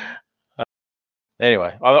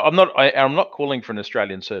 Anyway, I'm not calling for an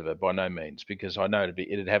Australian server by no means, because I know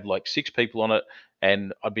it'd have like 6 people on it,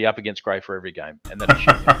 and I'd be up against Grey for every game, and that'd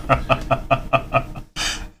shoot me.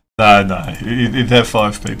 No, it'd have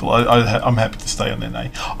 5 people. I'm happy to stay on their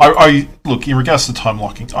name. I look, in regards to time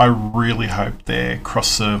locking, I really hope their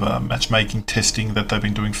cross-server matchmaking testing that they've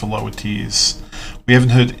been doing for lower tiers. We haven't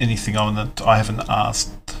heard anything on it. I haven't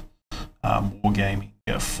asked Wargaming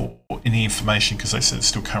for any information because they said it's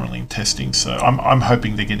still currently in testing. So I'm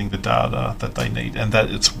hoping they're getting the data that they need and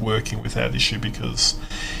that it's working without issue, because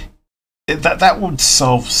that would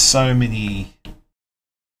solve so many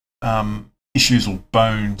issues or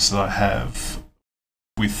bones that I have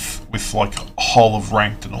with like whole of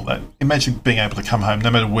ranked and all that. Imagine being able to come home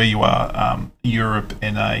no matter where you are, Europe,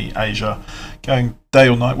 NA, Asia, going day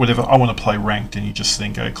or night, whatever, I want to play ranked, and you just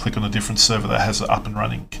then go click on a different server that has it up and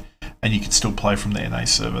running, and you can still play from the NA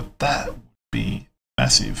server. That would be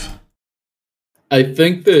massive. I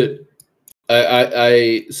think that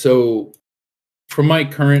so from my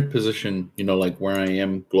current position, like where I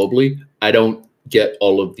am globally, I don't get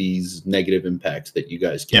all of these negative impacts that you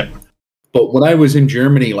guys get. Yep. But when I was in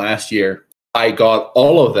Germany last year, I got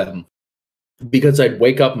all of them because I'd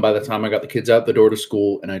wake up, and by the time I got the kids out the door to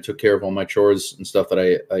school and I took care of all my chores and stuff that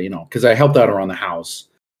I because I helped out around the house,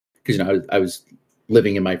 because I was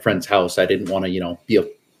living in my friend's house. I didn't want to be a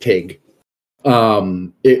pig.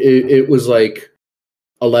 It was like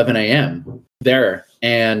 11 a.m. there,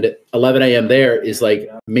 and 11 a.m. there is like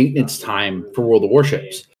maintenance time for World of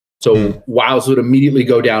Warships. So WoWs would immediately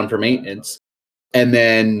go down for maintenance, and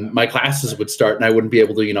then my classes would start, and I wouldn't be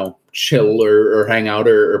able to chill or hang out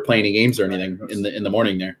or play any games or anything in the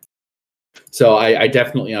morning there. So I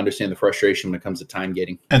definitely understand the frustration when it comes to time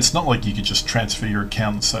gating. And it's not like you could just transfer your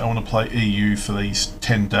account and say, I want to play EU for these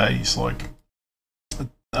 10 days. Like,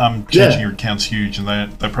 changing your account's huge, and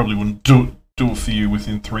they probably wouldn't do it for you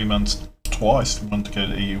within 3 months twice if you wanted to go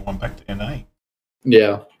to EU, one back to NA.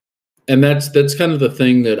 Yeah. And that's kind of the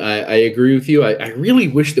thing that I agree with you. I really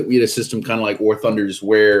wish that we had a system kind of like War Thunders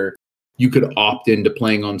where you could opt into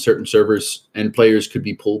playing on certain servers and players could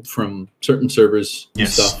be pulled from certain servers and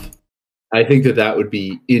stuff. I think that would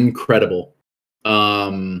be incredible,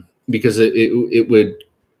 because it would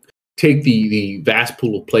take the vast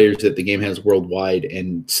pool of players that the game has worldwide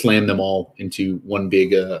and slam them all into one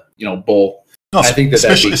big bowl. No, I think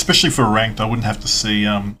especially for ranked, I wouldn't have to see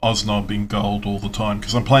Osnob in gold all the time,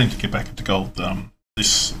 because I'm planning to get back into gold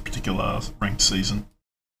this particular ranked season.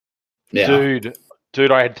 Yeah,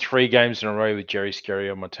 dude, I had 3 games in a row with Jerry Scary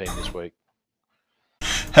on my team this week.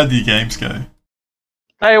 How did your games go?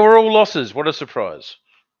 They were all losses. What a surprise!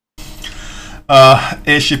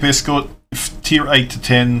 Airship Escort, tier 8 to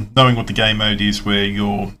 10, knowing what the game mode is, where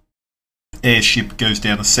your airship goes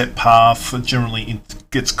down a set path. Generally,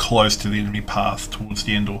 it gets close to the enemy path towards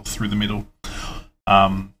the end or through the middle.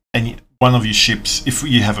 And one of your ships, if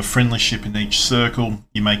you have a friendly ship in each circle,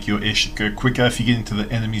 you make your airship go quicker. If you get into the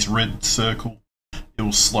enemy's red circle, it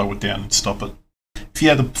will slow it down and stop it. If you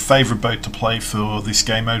had a favourite boat to play for this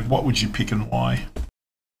game mode, what would you pick and why?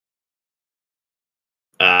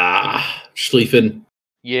 Schlieffen.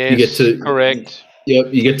 Yes, You get to correct.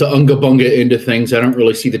 Yep, you get to unga bunga into things. I don't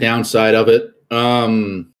really see the downside of it.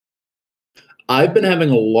 I've been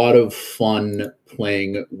having a lot of fun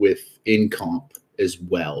playing with Incomp as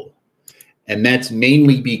well. And that's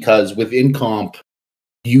mainly because with Incomp,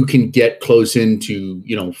 you can get close into,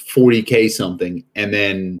 40K something and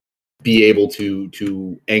then be able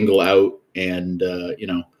to angle out and,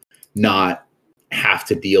 not have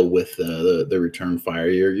to deal with the return fire.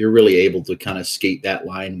 You're really able to kind of skate that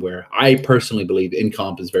line where I personally believe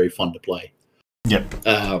Incomp is very fun to play. Yep.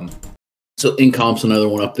 So Incomp's another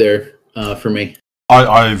one up there for me.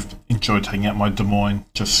 I've enjoyed taking out my Des Moines,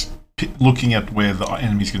 just looking at where the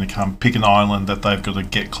enemy's going to come, pick an island that they've got to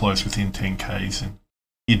get close within 10Ks, and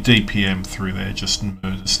your DPM through there just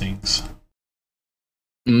murders things.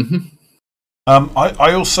 Mm-hmm.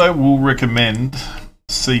 I also will recommend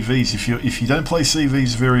CVs. If you don't play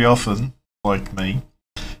CVs very often, like me,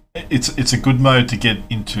 it's a good mode to get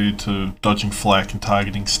into to dodging flak and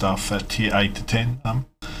targeting stuff at tier 8 to 10.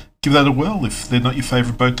 Give that a whirl if they're not your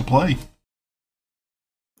favourite boat to play.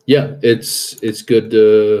 Yeah, it's good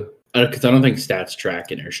because I don't think stats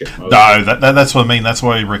track in airship mode. No, that's what I mean. That's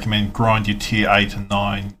why I recommend grind your tier 8 and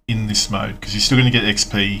 9 in this mode, because you're still going to get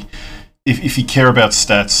XP. If you care about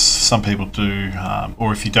stats, some people do,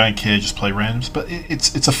 or if you don't care, just play randoms. But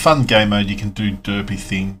it's a fun game mode. You can do derpy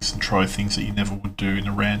things and try things that you never would do in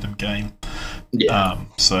a random game. Yeah.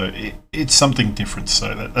 So it's something different.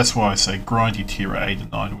 So that's why I say grind your tier 8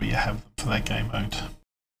 and 9 where you have them for that game mode.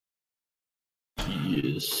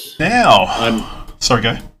 Yes. Now, sorry,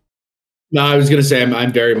 go. No, I was going to say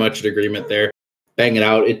I'm very much in agreement there. Bang it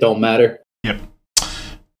out. It don't matter. Yep.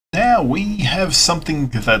 Now we have something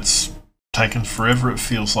that's taken forever, it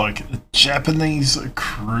feels like. Japanese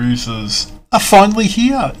cruisers are finally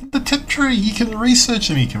here in the tip tree. You can research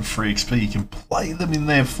them, you can free XP, you can play them in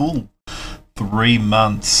their full. 3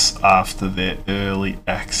 months after their early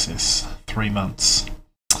access. 3 months.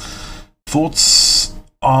 Thoughts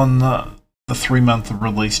on the 3-month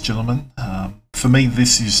release, gentlemen? For me,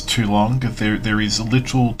 this is too long. There is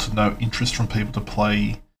little to no interest from people to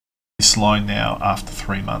play this line now after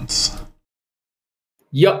 3 months.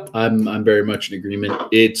 Yep, I'm very much in agreement.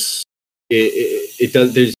 It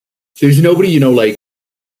does. There's nobody like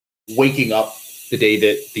waking up the day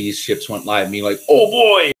that these ships went live, and being like, oh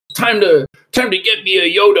boy, time to get me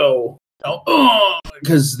a Yodo.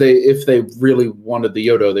 Because if they really wanted the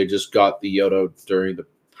Yodo, they just got the Yodo during the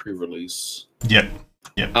pre-release. Yep.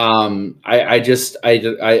 I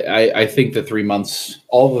think the 3 months,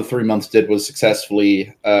 all the 3 months did was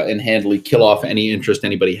successfully and handily kill off any interest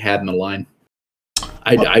anybody had in the line.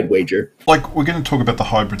 I'd wager. Like, we're going to talk about the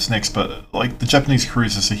hybrids next, but like the Japanese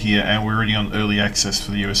cruisers are here, and we're already on early access for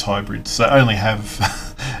the US hybrids. They only have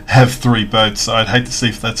 3 boats. So I'd hate to see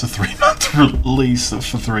if that's a 3-month release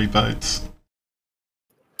for 3 boats.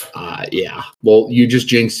 Yeah. Well, you just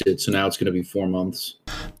jinxed it, so now it's going to be 4 months.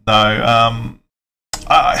 No.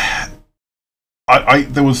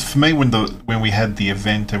 There was, for me, when we had the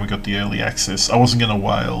event and we got the early access, I wasn't going to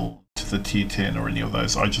whale to the tier 10 or any of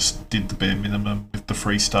those. I just did the bare minimum with the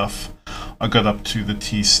free stuff. I got up to the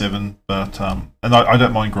tier 7, but and I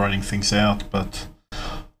don't mind grinding things out, but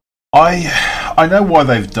I know why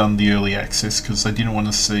they've done the early access, because they didn't want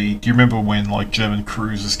to see. Do you remember when like German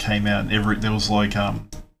cruisers came out and there was like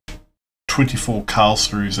 24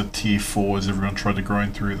 Karlsruhes at tier 4 as everyone tried to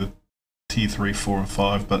grind through the tier 3, 4 and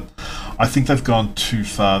 5, but I think they've gone too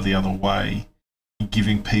far the other way,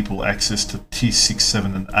 giving people access to tier 6,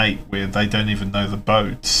 7 and 8 where they don't even know the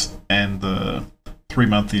boats, and the 3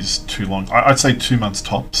 month is too long. I'd say 2 months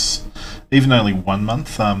tops, even only 1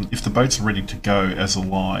 month. If the boats are ready to go as a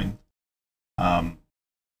line, let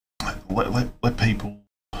people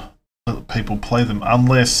play them,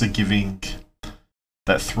 unless they're giving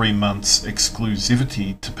that 3 months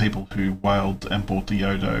exclusivity to people who whaled and bought the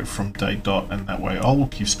Yodo from day dot, and that way, oh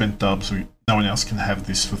look, you've spent dubs, no one else can have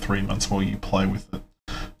this for 3 months while you play with it.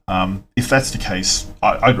 If that's the case,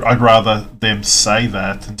 I'd rather them say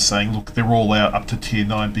that and saying, look, they're all out up to tier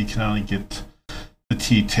 9, but you can only get the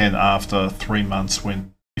tier 10 after 3 months,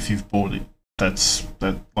 when if you've bought it, that's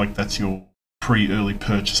your pre-early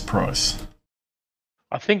purchase price.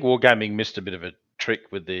 I think Wargaming missed a bit of a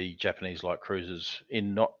trick with the Japanese light cruisers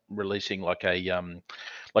in not releasing like a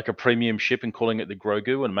premium ship and calling it the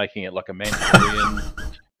Grogu and making it like a Mandalorian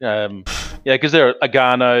Yeah, because there are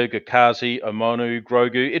Agano, Gakazi, Omonu,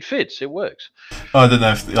 Grogu. It fits. It works. I don't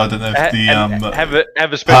know if the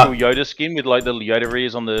Have a special Yoda skin with like little Yoda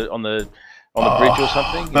ears on the bridge or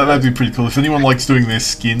something. That'd be pretty cool. If anyone likes doing their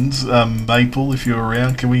skins, Maple, if you're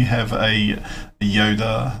around, can we have a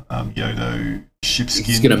Yoda ship skin?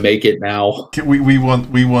 He's gonna make it now. We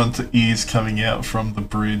want ears coming out from the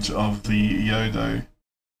bridge of the Yoda.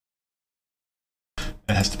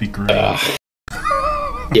 It has to be green.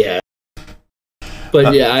 Yeah,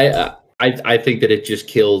 but yeah, I think that it just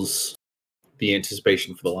kills the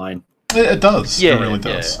anticipation for the line. It does. Yeah, it really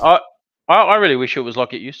does. Yeah. I really wish it was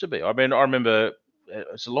like it used to be. I mean, I remember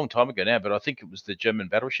it's a long time ago now, but I think it was the German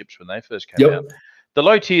battleships when they first came out. The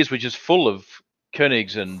low tiers were just full of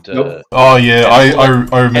Koenigs and. Oh yeah,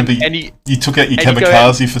 I remember. You took out your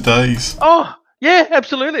kamikaze for days. Oh yeah,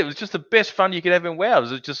 absolutely. It was just the best fun you could have in WoW. It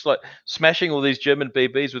was just like smashing all these German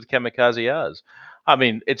BBs with kamikaze Rs. I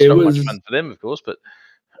mean, it's not much fun for them, of course, but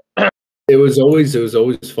it was always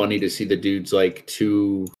funny to see the dudes like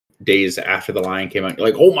 2 days after the line came out. You're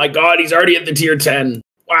like, oh my god, he's already at the tier 10.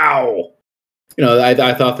 Wow. You know,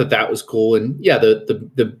 I thought that was cool, and yeah,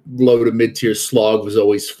 the low to mid tier slog was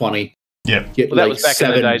always funny. Yeah, well, that was back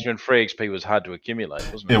in the days when free XP was hard to accumulate,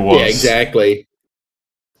 wasn't it? It was. Yeah, exactly.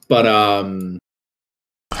 But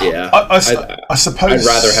yeah, I suppose I'd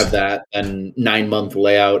rather have that than 9-month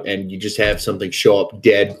layout, and you just have something show up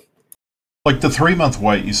dead. Like the 3-month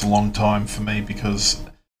wait is a long time for me because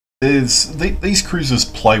these cruisers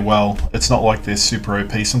play well. It's not like they're super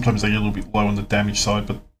OP. Sometimes they get a little bit low on the damage side,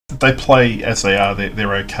 but they play as they are.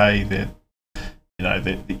 They're okay. They're not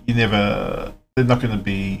going to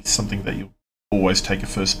be something that you'll always take a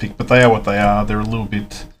first pick, but they are what they are. They're a little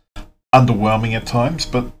bit underwhelming at times,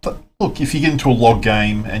 but look, if you get into a log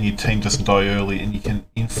game and your team doesn't die early and you can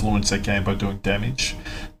influence that game by doing damage,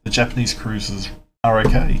 the Japanese cruisers are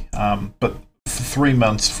okay. But for 3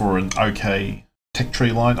 months for an okay tech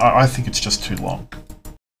tree line, I think it's just too long.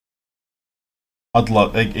 I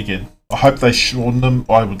hope they shorten them.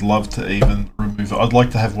 I would love to even remove it. I'd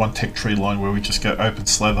like to have one tech tree line where we just go open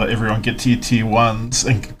slather, everyone get tier 1s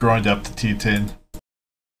and grind up to tier 10.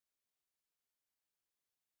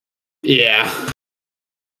 Yeah.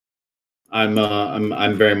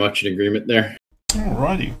 I'm very much in agreement there.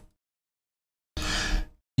 Alrighty.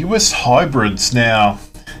 US hybrids now.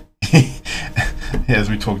 As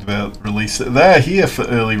we talked about release, they're here for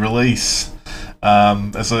early release.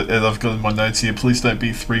 As I've got in my notes here, please don't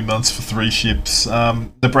be 3 months for 3 ships.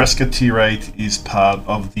 Nebraska Tier 8 is part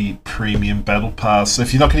of the Premium Battle Pass. So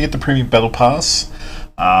if you're not going to get the Premium Battle Pass,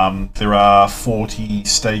 there are 40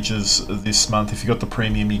 stages this month. If you got the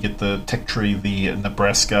Premium, you get the Tech Tree, the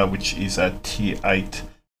Nebraska, which is at Tier 8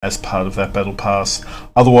 as part of that Battle Pass.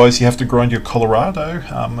 Otherwise, you have to grind your Colorado,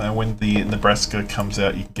 and when the Nebraska comes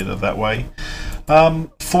out, you can get it that way.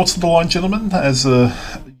 Thoughts on the line, gentlemen, as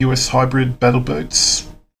US hybrid battle boats?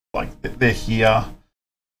 Like, they're here,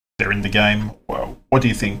 they're in the game. Well, what do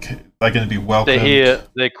you think? They're going to be welcome? They're here,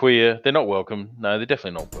 they're queer, they're not welcome. No, they're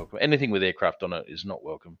definitely not welcome. Anything with aircraft on it is not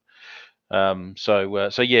welcome.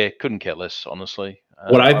 So yeah, couldn't care less, honestly.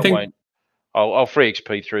 I'll free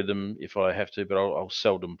XP through them if I have to, but I'll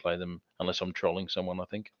seldom play them unless I'm trolling someone, I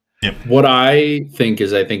think. Yep. What I think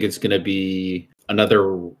it's going to be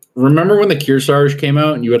another. Remember when the Kearsarge came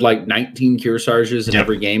out and you had like 19 Kearsarges in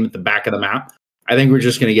every game at the back of the map? I think we're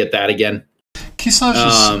just going to get that again.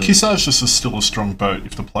 Kearsarge is still a strong boat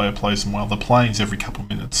if the player plays them well. The planes every couple of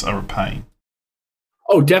minutes are a pain.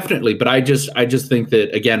 Oh, definitely. But I just think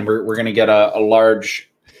that, again, we're going to get a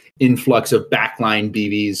large influx of backline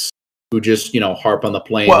BBs who just, harp on the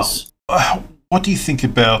planes. Well, what do you think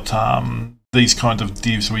about these kind of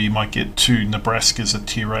divs where you might get 2 Nebraskas at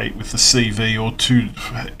tier 8 with the CV, or 2,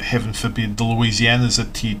 heaven forbid, the Louisianas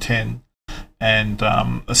at tier 10 and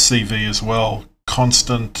a CV as well?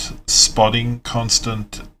 Constant spotting,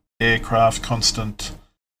 constant aircraft, constant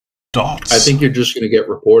dots. I think you're just going to get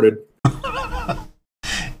reported.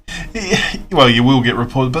 Yeah, well, you will get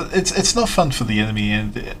reported, but it's not fun for the enemy,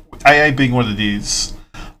 and AA being what it is,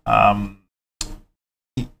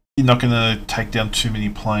 you're not going to take down too many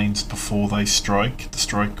planes before they strike. The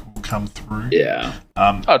strike will come through. Yeah.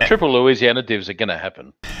 Triple Louisiana divs are going to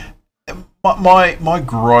happen. My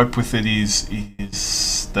gripe with it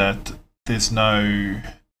is that there's no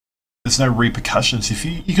repercussions. If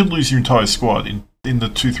you could lose your entire squad in the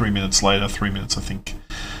 2-3 minutes later, 3 minutes, I think.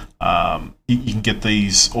 You can get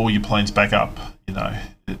all your planes back up.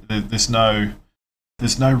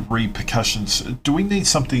 There's no repercussions. Do we need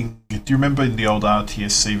something? Do you remember in the old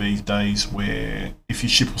RTS CV days where if your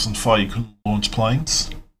ship was on fire, you couldn't launch planes?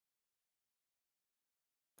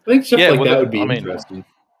 I think stuff that would be interesting.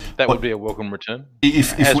 That would be a welcome return.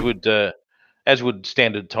 If As would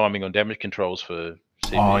standard timing on damage controls for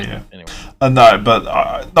CVs. Oh yeah. Anyway. No, but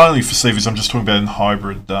not only for CVs. I'm just talking about in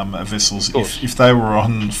hybrid vessels. If they were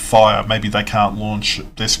on fire, maybe they can't launch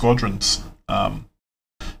their squadrons.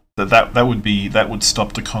 That would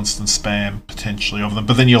stop the constant spam potentially of them.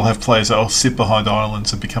 But then you'll have players that will sit behind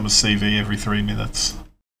islands and become a CV every 3 minutes.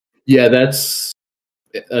 Yeah, that's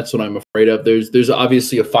what I'm afraid of. There's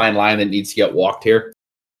obviously a fine line that needs to get walked here,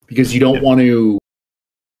 because you don't want to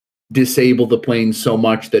disable the planes so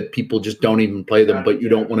much that people just don't even play them, but you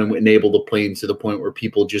don't want to enable the planes to the point where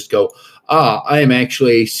people just go, I am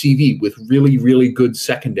actually a CV with really, really good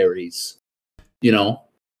secondaries. You know,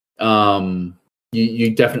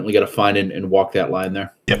 you definitely got to find and walk that line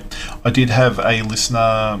there. Yep. I did have a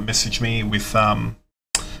listener message me with a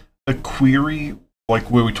query, like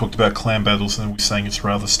where we talked about clan battles and we were saying it's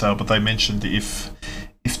rather stale, but they mentioned if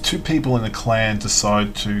two people in a clan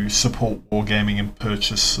decide to support wargaming and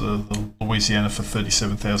purchase the Louisiana for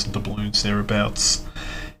 37,000 doubloons thereabouts,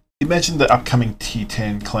 imagine the upcoming Tier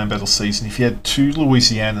 10 clan battle season. If you had two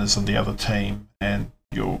Louisianas on the other team and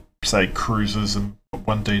your, say, cruisers and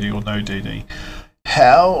one DD or no DD,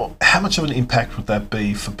 how much of an impact would that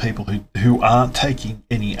be for people who aren't taking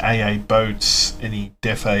any AA boats, any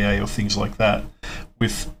Def AA or things like that,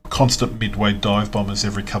 with constant midway dive bombers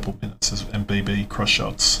every couple of minutes and BB cross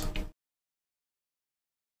shots?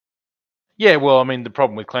 Yeah, well, I mean, the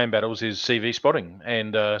problem with clan battles is CV spotting,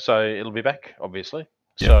 and so it'll be back, obviously.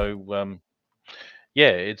 Yeah. So,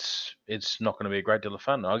 it's not going to be a great deal of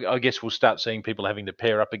fun. I guess we'll start seeing people having to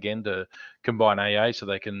pair up again to combine AA so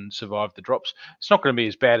they can survive the drops. It's not going to be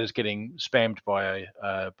as bad as getting spammed by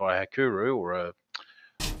a Hakuru or a.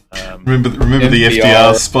 Remember the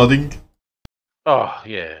FDR spotting? Oh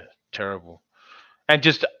yeah, terrible, and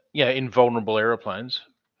just invulnerable aeroplanes.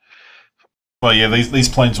 Well, yeah, these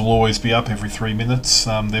planes will always be up every 3 minutes.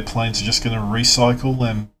 Their planes are just going to recycle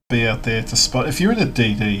and be out there to spot. If you're in a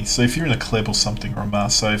DD, so if you're in a Kleb or something or a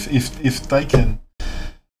Mars, so if they can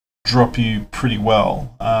drop you pretty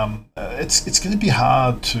well, it's going to be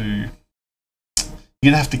hard to.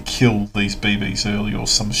 You're going to have to kill these BBs early or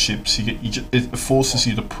some ships. It forces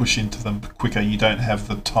you to push into them quicker. You don't have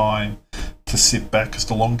the time to sit back, because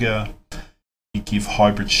the longer you give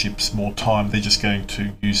hybrid ships more time, they're just going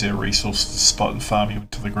to use their resources to spot and farm you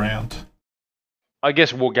into the ground. I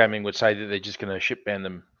guess Wargaming would say that they're just going to ship ban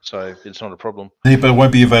them, so it's not a problem. Yeah, but it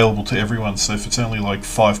won't be available to everyone. So if it's only like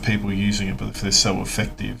 5 people using it, but if they're so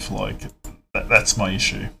effective, like that's my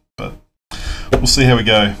issue. But we'll see how we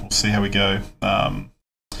go.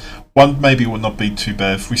 One maybe would not be too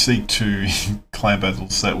bad. If we see 2 clan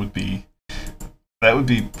battles, that would be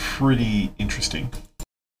pretty interesting.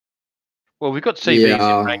 Well, we've got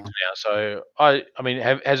CVs in ranked now, so I mean,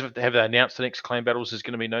 have they announced the next clan battles is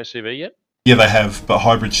going to be no CV yet? Yeah, they have, but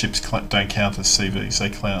hybrid ships don't count as CVs. They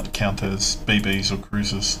count as BBs or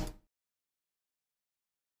cruisers.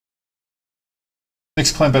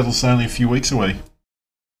 Next clan battle's only a few weeks away.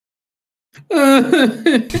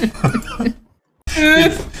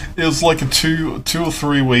 It was like a 2 or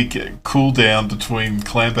 3 week cool down between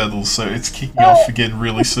clan battles, so it's kicking off again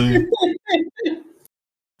really soon.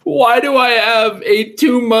 Why do I have a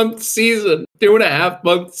 2-month season,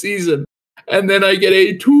 2.5-month season, and then I get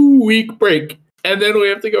a 2-week break, and then we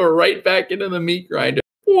have to go right back into the meat grinder?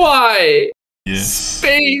 Why? Yes.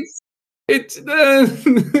 Space. It's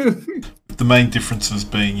the main differences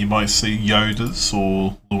being you might see Yodas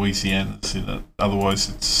or Louisianas in it. Otherwise,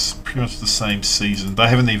 it's pretty much the same season. They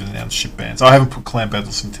haven't even announced ship bans. I haven't put clan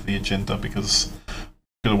battles into the agenda because I've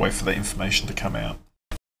got to wait for that information to come out.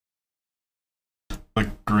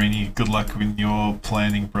 But Greene, good luck with your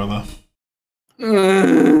planning, brother.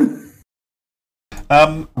 Ranked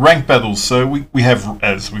battles. So we have,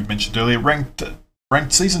 as we've mentioned earlier, ranked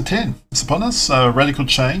season 10. It's upon us. Radical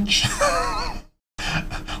change.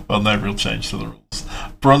 Well, no real change to the rules.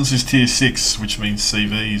 Bronze is tier 6, which means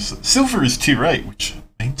CVs. Silver is tier 8, which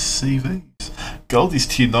means CVs. Gold is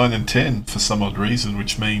tier 9 and 10 for some odd reason,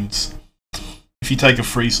 which means if you take a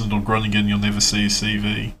Friesland or Groningen, you'll never see a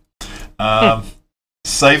CV.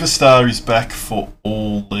 Saver Star is back for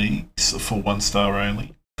all leagues, for 1 star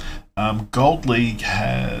only. Gold League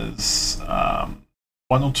has 1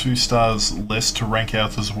 or 2 stars less to rank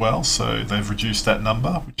out as well, so they've reduced that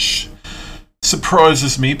number, which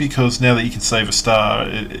surprises me because now that you can save a star,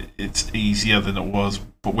 it's easier than it was,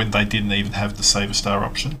 but when they didn't even have the save a star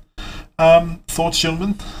option. Thoughts,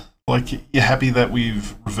 gentlemen? Like, you're happy that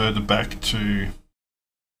we've reverted back to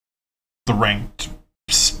the ranked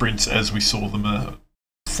sprints as we saw them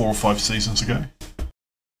 4 or 5 seasons ago?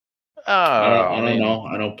 I don't know.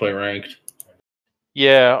 I don't play ranked.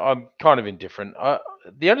 Yeah, I'm kind of indifferent.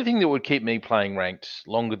 The only thing that would keep me playing ranked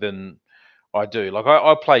longer than I do, like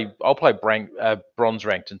I'll play bronze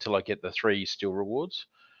ranked until I get the 3 steel rewards,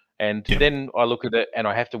 and Yeah. then I look at it and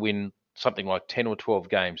I have to win something like 10 or 12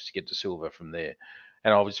 games to get to silver from there,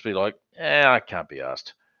 and I'll just be like, I can't be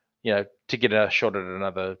asked, to get a shot at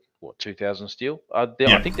another 2,000 steel. I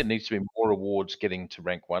Yeah. think there needs to be more rewards getting to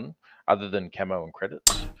rank 1 other than camo and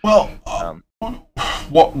credits. Well, Um,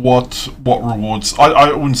 what rewards?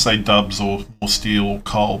 I wouldn't say dubs or more steel or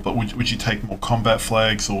coal, but would you take more combat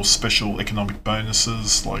flags or special economic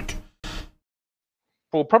bonuses? Like,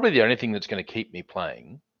 well, probably the only thing that's going to keep me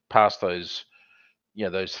playing past those,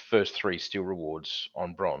 those first 3 steel rewards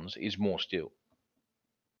on bronze is more steel.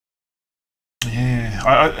 yeah,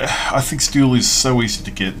 I think steel is so easy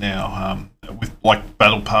to get now, with like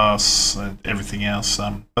battle pass and everything else.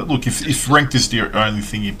 But look, if ranked is the only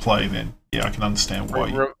thing you play, then yeah, I can understand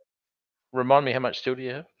why. Remind me, how much steel do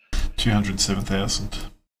you have? 207,000.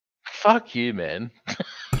 Fuck you, man.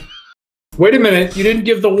 Wait a minute, you didn't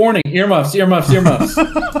give the warning. Earmuffs, earmuffs, earmuffs.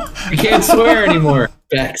 You can't swear anymore.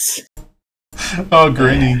 Bex. Oh,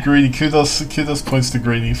 Greene, kudos points to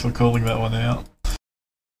Greene for calling that one out.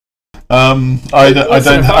 I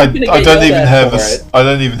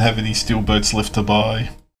don't even have any steel boats left to buy.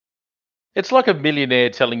 It's like a millionaire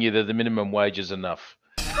telling you that the minimum wage is enough.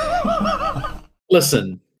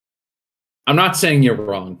 Listen, I'm not saying you're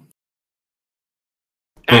wrong.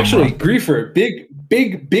 Actually, Griefer,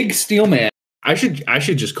 big steel man. I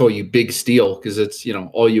should just call you Big Steel because it's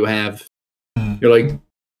all you have. You're like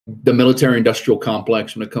the military industrial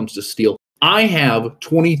complex when it comes to steel. I have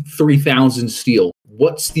 23,000 steel.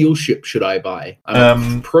 What steel ship should I buy?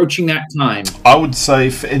 I'm approaching that time. I would say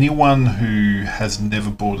for anyone who has never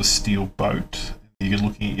bought a steel boat, you're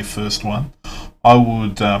looking at your first one, I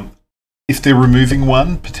would, if they're removing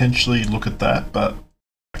one, potentially look at that. But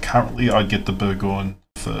currently, I'd get the Burgoyne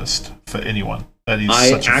first for anyone. That is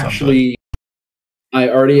such a fun boat. I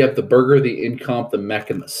already have the Burger, the Incomp, the Mech,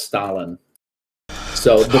 and the Stalin.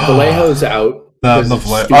 So the Vallejo's out. No, not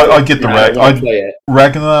Vallejo. I get the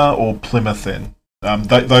Ragnar or Plymouth then.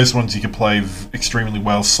 Those ones you can play extremely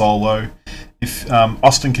well solo. If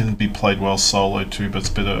Austin can be played well solo too, but it's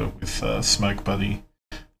better with Smoke Buddy.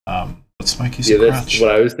 But Smoke is that's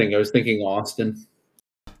what I was thinking. I was thinking Austin.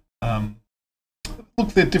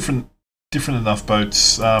 Look, they're different enough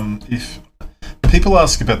boats. If people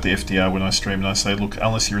ask about the FDR when I stream, and I say, look,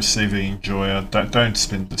 unless you're a CV enjoyer, don't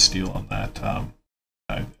spend the steel on that.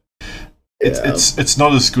 It's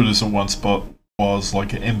not as good as it once was, like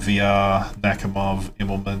MVR, Nakamov,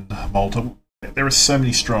 Immelman, Malta. There are so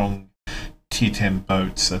many strong tier 10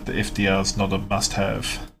 boats that the FDR is not a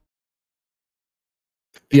must-have.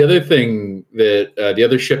 The other thing that the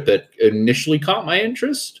other ship that initially caught my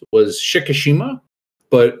interest was Shikishima,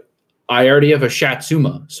 but I already have a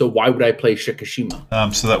Shatsuma, so why would I play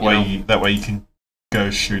Shikishima? So that way you can go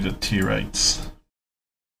shoot at tier 8s.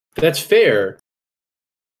 That's fair.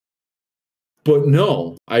 But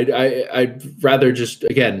no, I'd rather just,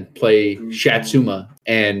 again, play Shatsuma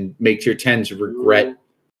and make tier 10s regret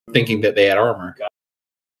thinking that they had armor.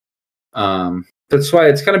 That's why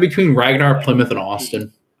it's kind of between Ragnar, Plymouth, and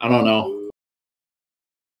Austin. I don't know.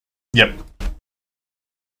 Yep.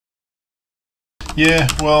 Yeah,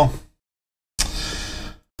 well,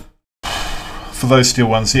 for those steel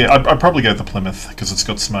ones, yeah, I'd probably go the Plymouth because it's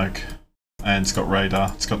got smoke. And it's got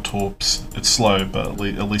radar, it's got torps. It's slow, but at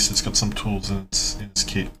least it's got some tools in its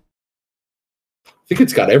kit. I think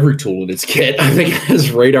it's got every tool in its kit. I think it has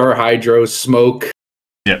radar, hydro, smoke.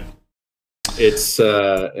 Yep. It's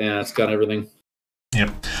it's got everything. Yep.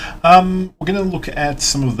 We're going to look at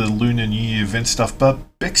some of the Lunar New Year event stuff, but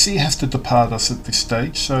Bexy has to depart us at this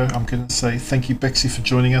stage, so I'm going to say thank you, Bexy, for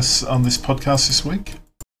joining us on this podcast this week.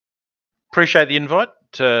 Appreciate the invite.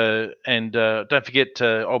 And don't forget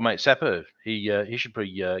old mate Sapper. He should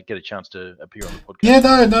probably get a chance to appear on the podcast.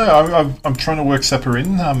 Yeah, no. I'm trying to work Sapper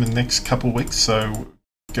in the next couple of weeks. So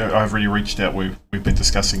I've already reached out. We've been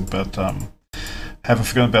discussing, but haven't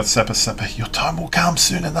forgotten about Sapper. Sapper, your time will come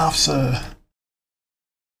soon enough, sir.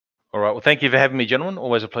 All right. Well, thank you for having me, gentlemen.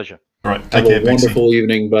 Always a pleasure. All right. Take care, Have a wonderful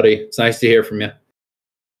evening, buddy. It's nice to hear from you.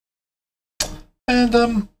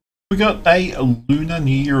 And we got a Lunar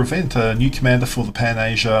New Year event, a new commander for the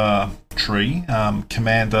Pan-Asia tree,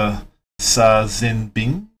 Commander Sa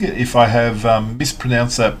Zenbing. If I have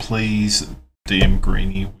mispronounced that, please DM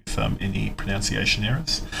Greene with any pronunciation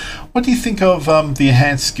errors. What do you think of the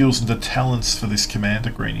enhanced skills and the talents for this commander,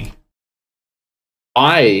 Greene?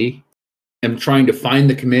 I am trying to find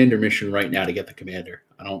the commander mission right now to get the commander.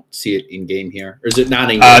 I don't see it in game here. Or is it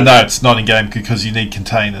not in game? No, it's not in game because you need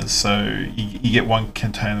containers. So you get one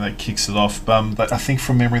container that kicks it off. I think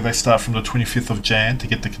from memory they start from the 25th of Jan to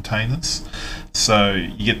get the containers. So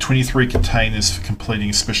you get 23 containers for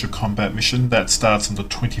completing a special combat mission. That starts on the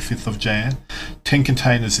 25th of Jan. 10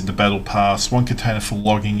 containers in the battle pass. 1 container for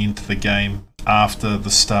logging into the game after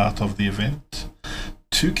the start of the event.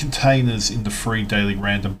 2 containers in the free daily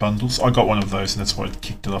random bundles. I got one of those and that's why it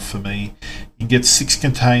kicked it off for me. You can get 6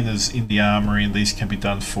 containers in the armory and these can be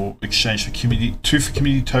done for exchange for community, 2 for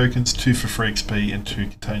community tokens, 2 for free XP and 2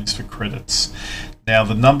 containers for credits. Now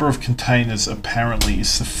the number of containers apparently is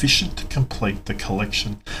sufficient to complete the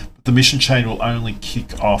collection, but the mission chain will only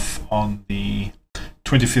kick off on the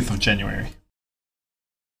 25th of January.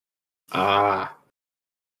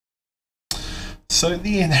 So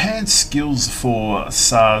the enhanced skills for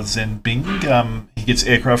Sa Zen Bing, he gets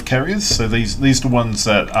aircraft carriers. So these are the ones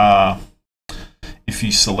that are, if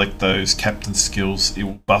you select those captain skills, it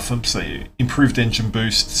will buff them. So improved engine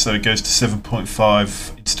boost, so it goes to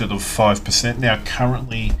 7.5 instead of 5%. Now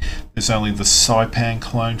currently there's only the Saipan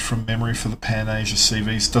clone from memory for the Pan Asia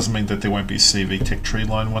CVs. Doesn't mean that there won't be a CV tech tree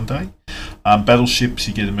line one day. Battleships,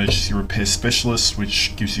 you get emergency repair specialist,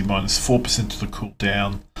 which gives you minus 4% to the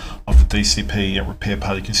cooldown of the DCP at repair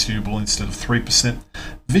party consumable instead of 3%.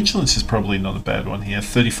 Vigilance is probably not a bad one here,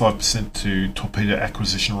 35% to torpedo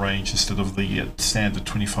acquisition range instead of the standard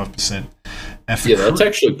 25%. Yeah, that's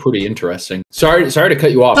actually pretty interesting. Sorry to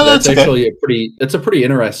cut you off. No, that's actually okay. a pretty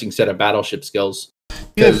interesting set of battleship skills.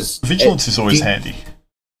 Yeah, vigilance is always handy.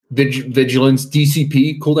 Vigilance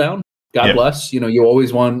DCP cooldown. God bless. You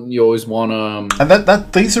always want. And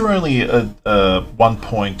that these are only a 1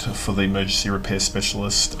 point for the emergency repair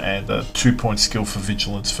specialist and a 2 point skill for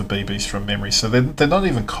vigilance for BBs from memory. So they're not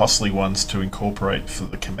even costly ones to incorporate for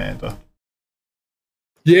the commander.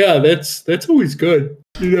 Yeah, that's always good.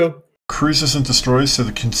 Cruisers and destroyers. So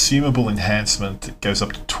the consumable enhancement goes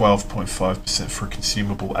up to 12.5% for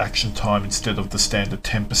consumable action time instead of the standard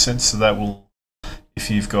 10%. So that will,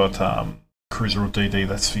 if you've got cruiser or DD,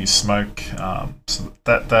 that's for your smoke. So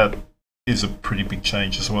that is a pretty big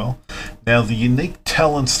change as well. Now the unique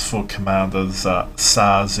talents for commanders are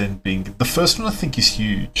Sa Zen Bing. The first one I think is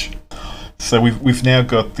huge. So we've now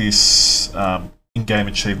got this in-game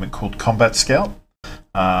achievement called Combat Scout.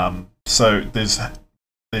 So there's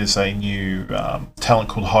a new talent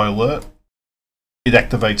called High Alert. It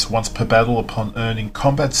activates once per battle upon earning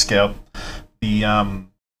Combat Scout.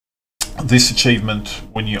 This achievement,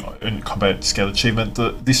 when you earn Combat Scout achievement,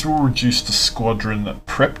 this will reduce the squadron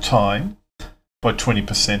prep time by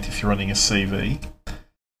 20% if you're running a CV.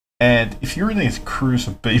 And if you're running a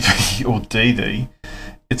cruiser BB or DD,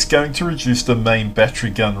 it's going to reduce the main battery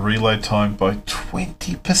gun reload time by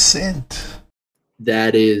 20%.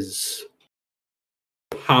 That is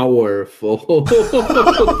powerful.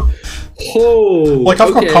 I've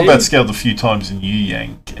got Combat Scout a few times in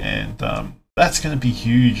Yank, and that's going to be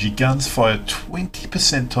huge. Your guns fire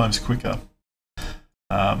 20% times quicker.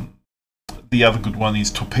 The other good one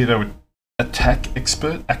is Torpedo Attack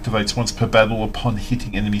Expert. Activates once per battle upon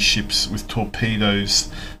hitting enemy ships with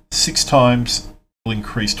torpedoes 6 times. Will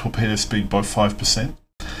increase torpedo speed by 5%.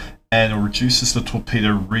 And it reduces the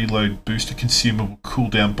torpedo reload booster consumable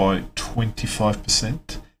cooldown by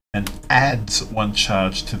 25%. And adds 1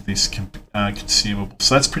 charge to this consumable.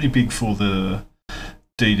 So that's pretty big for the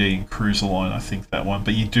DD and cruiser line, I think, that one.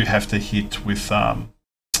 But you do have to hit with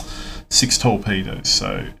 6 torpedoes.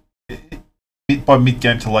 So by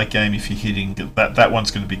mid-game to late game, if you're hitting, that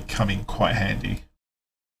one's going to be coming quite handy.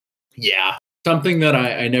 Yeah. Something that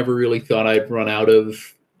I never really thought I'd run out of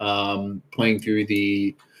playing through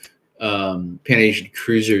the Pan Asian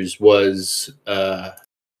cruisers was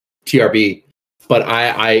TRB. But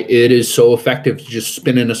it is so effective to just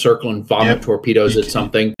spin in a circle and vomit torpedoes at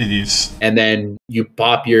something. It is. And then you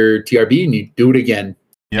pop your TRB and you do it again.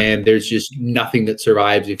 Yep. And there's just nothing that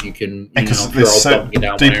survives if you can. Because so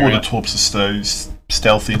deep water torps are so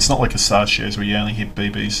stealthy. It's not like a Sarchios where you only hit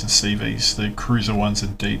BBs and CVs. The cruiser ones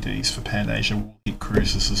and DDs for Pan Asia will hit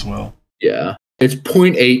cruisers as well. Yeah. It's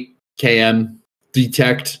 0.8 km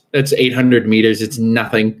detect. That's 800 meters. It's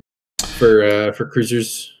nothing for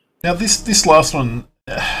cruisers. Now this last one,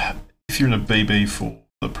 if you're in a BB for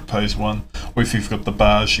the proposed one, or if you've got the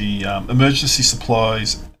Baji, emergency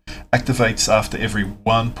supplies activates after every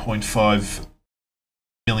 1.5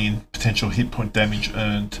 million potential hit point damage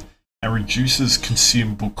earned and reduces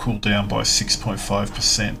consumable cooldown by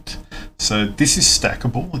 6.5%. So this is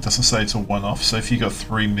stackable. It doesn't say it's a one-off. So if you got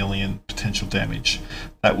 3 million potential damage,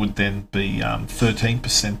 that would then be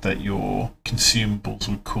 13% that your consumables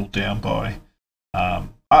would cool down by.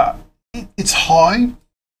 It's high.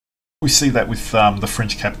 We see that with the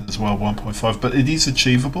French captain as well, 1.5, but it is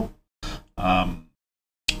achievable. Do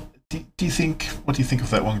you think? What do you think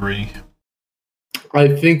of that one, Greene? I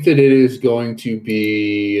think that it is going to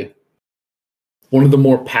be one of the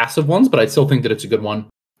more passive ones, but I still think that it's a good one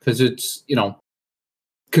because it's,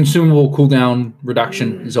 consumable cooldown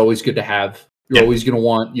reduction is always good to have. You're always going to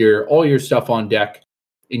want all your stuff on deck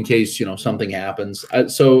in case, something happens.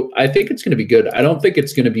 So I think it's going to be good. I don't think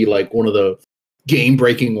it's going to be like one of the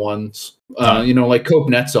game-breaking ones, like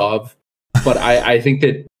Kopnetsov. But I think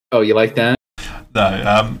that. Oh, you like that? No.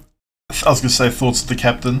 I was going to say thoughts of the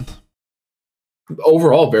captain.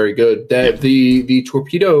 Overall, very good. The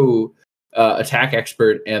torpedo attack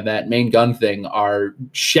expert and that main gun thing are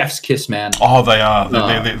chef's kiss, man. Oh, they are.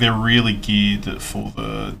 They're really geared for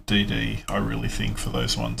the DD. I really think for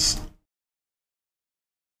those ones.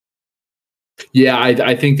 Yeah,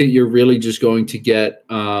 I think that you're really just going to get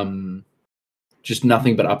just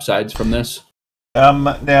nothing but upsides from this.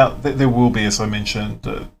 Now there will be, as I mentioned,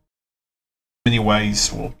 many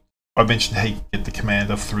ways. Well, I mentioned how you can get the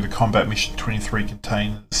commander through the combat mission 23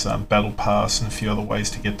 containers, battle pass, and a few other ways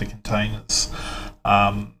to get the containers.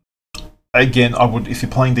 Again, I would, if you're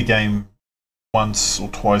playing the game once or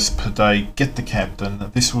twice per day, get the captain.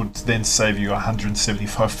 This would then save you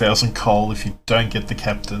 175,000 coal if you don't get the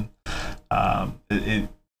captain.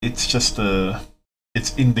 It's just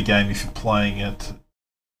it's in the game if you're playing it.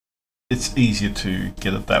 It's easier to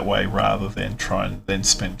get it that way rather than try and then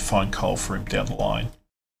find coal for him down the line.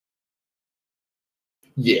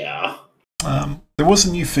 Yeah. There was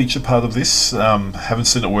a new feature part of this. Haven't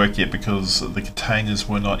seen it work yet because the containers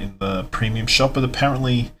were not in the premium shop, but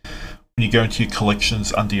apparently when you go into your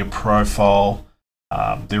collections under your profile,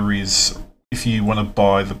 there is, if you want to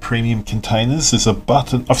buy the premium containers, there's a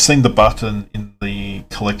button. I've seen the button in the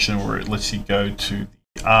collection where it lets you go to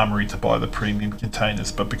the armory to buy the premium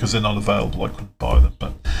containers, but because they're not available, I couldn't buy them.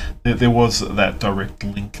 But there was that direct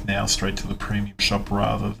link now straight to the premium shop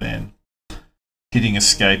rather than hitting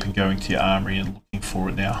escape and going to your armory and looking for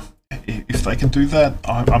it now. If they can do that,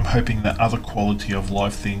 I'm hoping that other quality of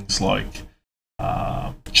life things like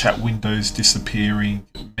chat windows disappearing,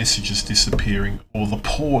 messages disappearing, or the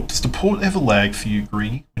port. Does the port ever lag for you,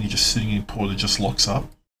 Greene? When you're just sitting in port, it just locks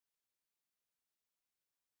up?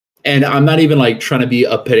 And I'm not even like trying to be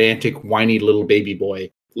a pedantic, whiny little baby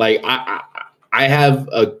boy. Like I have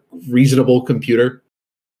a reasonable computer.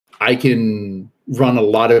 I can run a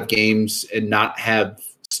lot of games and not have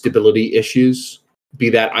stability issues, be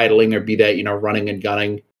that idling or be that, running and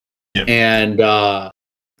gunning. Yep. And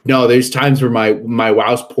no, there's times where my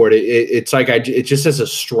WoW's port, it's like it just has a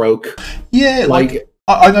stroke. Yeah, like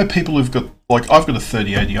I know people who've got, like, I've got a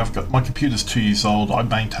 3080. My computer's 2 years old. I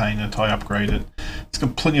maintain it. I upgrade it. It's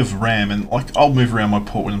got plenty of RAM, and like I'll move around my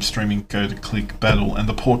port when I'm streaming. Go to click battle, and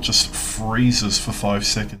the port just freezes for 5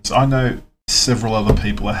 seconds. I know several other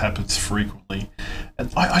people it happens frequently,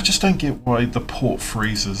 and I just don't get why the port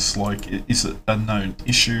freezes. Like, is it a known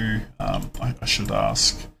issue? I should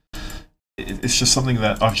ask. It's just something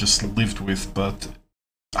that I've just lived with, but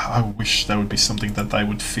I wish that would be something that they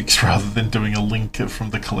would fix rather than doing a link from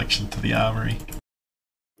the collection to the armory.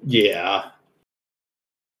 Yeah.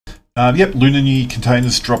 Yep, Lunar New Year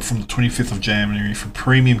containers drop from the 25th of January for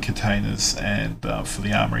premium containers and for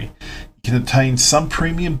the armory. You can obtain some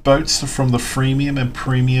premium boats from the freemium and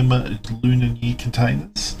premium Lunar New Year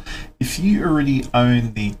containers. If you already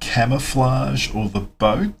own the camouflage or the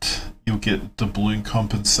boat, you'll get doubloon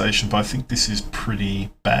compensation, but I think this is pretty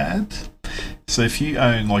bad. So if you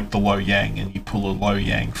own like the Low Yang and you pull a Low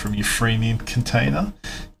Yang from your freemium container,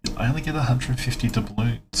 you'll only get 150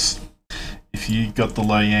 doubloons. If you got the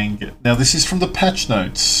Low Yang, now this is from the patch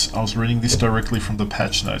notes. I was reading this directly from the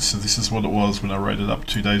patch notes, so this is what it was when I wrote it up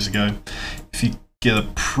 2 days ago. If you get a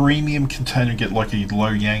premium container, get like a Low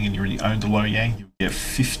Yang, and you already owned a Low Yang, you'll get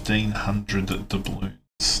 1,500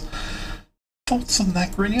 doubloons. Thoughts on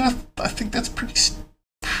that, Greene? I think that's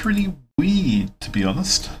pretty weird, to be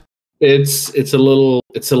honest. It's a little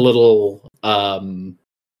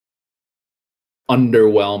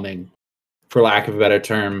underwhelming, for lack of a better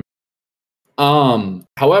term.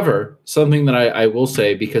 However, something that I will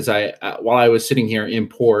say, because while I was sitting here in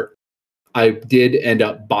port, I did end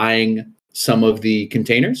up buying some of the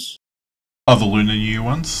containers. Oh, the Lunar New Year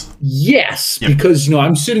ones? Yes, yep. Because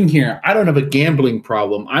I'm sitting here. I don't have a gambling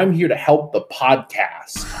problem. I'm here to help the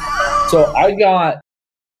podcast. So I got.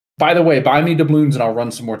 By the way, buy me doubloons and I'll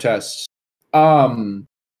run some more tests.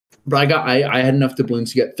 But I had enough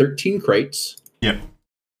doubloons to get 13 crates. Yep.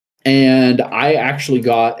 And I actually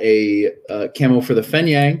got a camo for the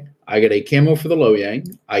Fenyang. I got a camo for the Low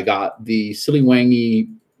Yang. I got the Silly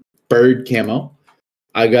Wangy bird camo.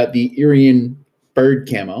 I got the Irian bird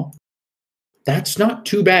camo. That's not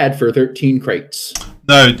too bad for 13 crates.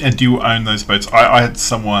 No, and do you own those boats? I had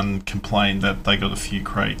someone complain that they got a few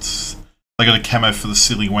crates. They got a camo for the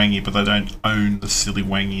Silly Wangy, but they don't own the Silly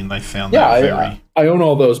Wangy, and they found that very... I own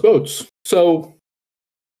all those boats. So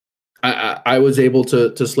I was able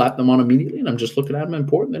to slap them on immediately, and I'm just looking at them in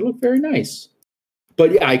port, and they look very nice.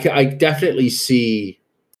 But yeah, I definitely see...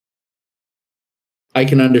 I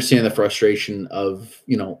can understand the frustration of,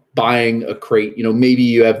 buying a crate. Maybe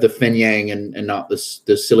you have the Fenyang and not the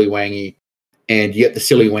Silly Wangy, and you get the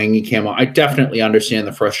Silly Wangy camo. I definitely understand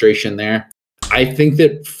the frustration there. I think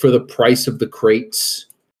that for the price of the crates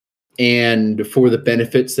and for the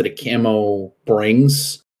benefits that a camo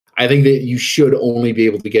brings, I think that you should only be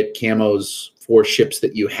able to get camos for ships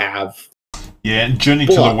that you have. Yeah, and Journey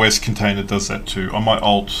to the West container does that too. On my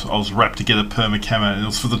alt, I was wrapped to get a perma camo, and it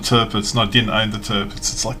was for the Turpits, and I didn't own the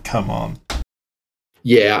Turpits. It's like, come on.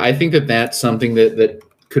 Yeah, I think that that's something that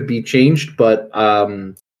could be changed, but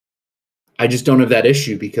I just don't have that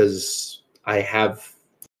issue because I have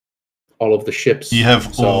all of the ships. You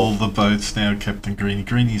have all the boats now, Captain Greene.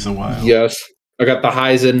 Greenie's a whale. Yes. I got the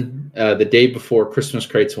Heisen the day before Christmas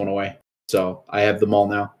crates went away. So I have them all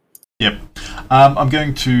now. Yep. I'm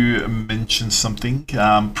going to mention something.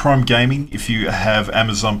 Prime Gaming, if you have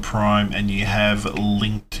Amazon Prime and you have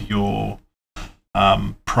linked your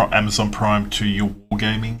Amazon Prime to your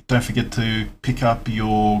Wargaming, don't forget to pick up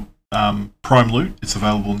your Prime loot. It's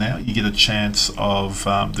available now. You get a chance of,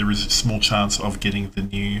 there is a small chance of getting the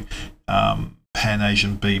new Pan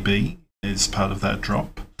Asian BB as part of that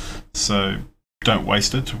drop. So don't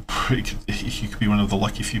waste it. You could be one of the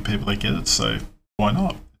lucky few people that get it, so why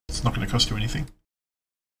not? It's not going to cost you anything.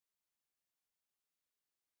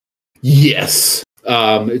 Yes.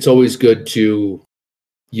 It's always good to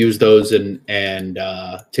use those and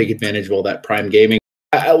take advantage of all that Prime Gaming.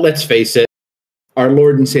 Let's face it, our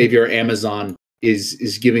Lord and Savior Amazon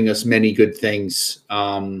is giving us many good things.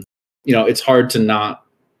 It's hard to not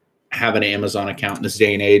have an Amazon account in this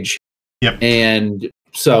day and age. Yep. And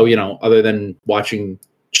so, other than watching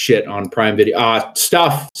shit on Prime Video,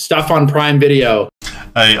 stuff on Prime Video.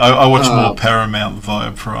 Hey, I watch more Paramount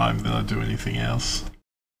via Prime than I do anything else.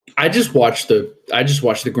 I just watched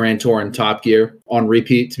the Grand Tour and Top Gear on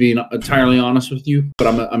repeat, to be entirely honest with you. But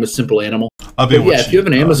I'm a simple animal. If you have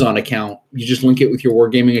an Amazon account, you just link it with your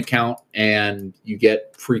Wargaming account, and you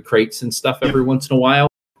get free crates and stuff every once in a while.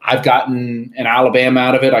 I've gotten an Alabama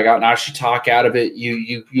out of it. I got an Ashitok out of it.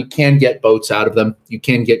 You can get boats out of them. You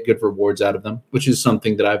can get good rewards out of them, which is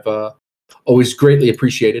something that I've always greatly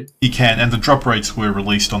appreciated. You can, and the drop rates were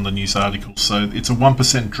released on the news article. So it's a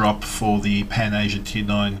 1% drop for the Pan Asia Tier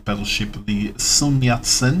 9 battleship, the Sun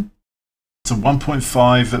Yat-sen. It's a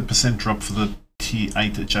 1.5% drop for the Tier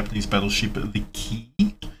 8 Japanese battleship, the Ki.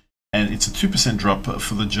 And it's a 2% drop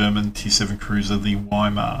for the German Tier 7 cruiser, the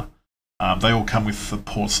Weimar. They all come with the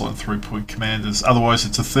port slot and 3-point commanders. Otherwise,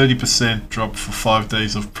 it's a 30% drop for 5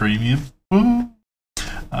 days of premium.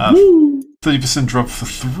 30% drop for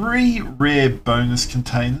 3 rare bonus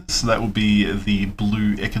containers. So that will be the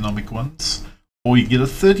blue economic ones. Or you get a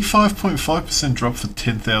 35.5% drop for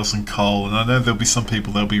 10,000 coal. And I know there'll be some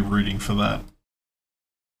people that'll be rooting for that.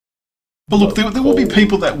 But look, there will be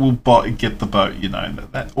people that will get the boat,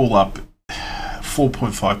 that all up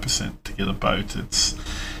 4.5% to get a boat.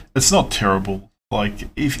 It's not terrible. Like,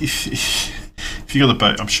 if you got a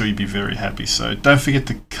boat, I'm sure you'd be very happy. So don't forget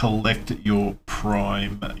to collect your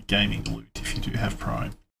Prime Gaming loot if you do have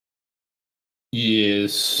Prime.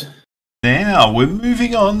 Yes. Now, we're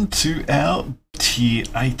moving on to our Tier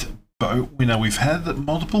 8 boat winner. We've had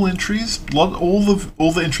multiple entries. All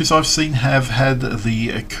the entries I've seen have had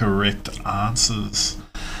the correct answers.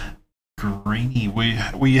 Greenie,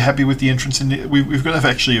 were you happy with the entrance? We've got to have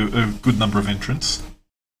actually a good number of entrants.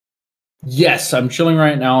 Yes, I'm chilling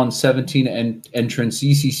right now on 17 entrance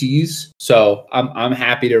ECCs, so I'm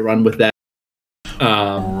happy to run with that.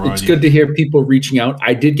 It's good to hear people reaching out.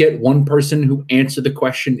 I did get one person who answered the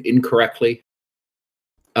question incorrectly.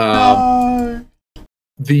 No.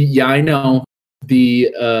 I know.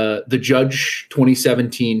 The Judge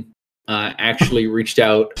 2017 actually reached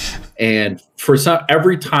out, and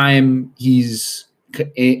every time he's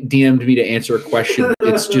DM'd me to answer a question,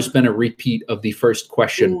 it's just been a repeat of the first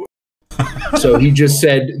question. So he just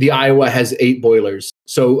said the Iowa has 8 boilers.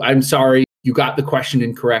 So I'm sorry, you got the question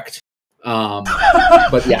incorrect.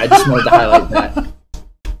 But yeah, I just wanted to highlight that.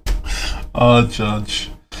 Oh,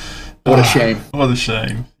 Judge. What a shame. What a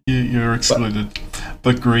shame. You're excluded.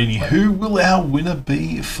 But Greenie, who will our winner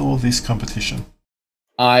be for this competition?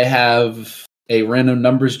 I have a random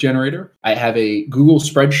numbers generator. I have a Google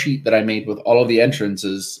spreadsheet that I made with all of the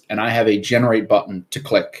entrances, and I have a generate button to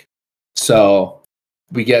click. So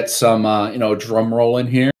we get some, drum roll in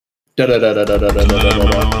here. Bing.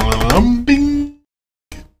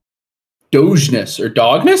 Dogeness or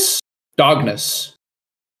Dogness? Dogness.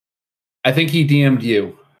 I think he DM'd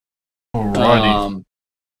you. Alrighty.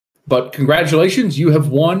 But congratulations, you have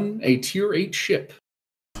won a tier 8 ship.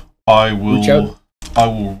 I will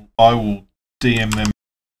DM them.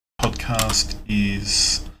 Podcast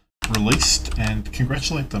is released and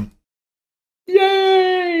congratulate them.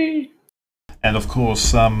 Yay! And of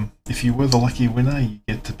course, if you were the lucky winner, you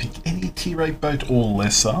get to pick any tier 8 boat or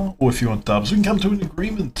lesser, or if you want dubs, we can come to an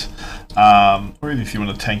agreement. Or even if you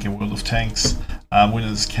want a tank in World of Tanks,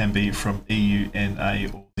 winners can be from EU, NA,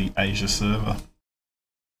 or the Asia server.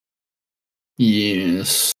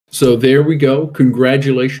 Yes. So there we go.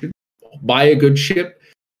 Congratulations. Buy a good ship.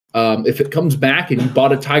 If it comes back and you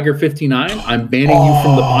bought a Tiger 59, I'm banning you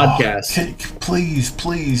from the podcast. Please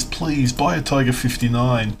buy a Tiger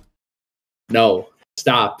 59. No,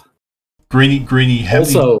 stop. Greenie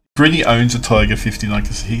Also, Greenie owns a Tiger 59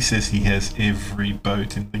 because he says he has every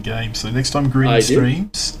boat in the game. So next time Greenie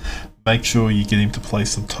streams, make sure you get him to play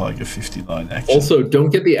some Tiger 59 action. Also, don't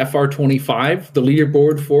get the FR25. The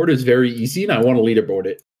leaderboard for it is very easy, and I want to leaderboard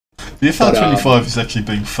it. The FR25 is actually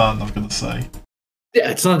being fun, I've got to say. Yeah,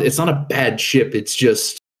 it's not a bad ship. It's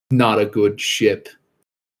just not a good ship.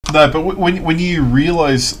 No, but when you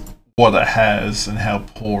realise what it has and how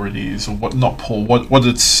poor it is, or what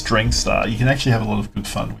its strengths are, you can actually have a lot of good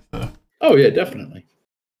fun with her. Oh yeah, definitely.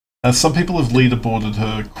 Some people have leaderboarded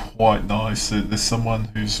her quite nice. There's someone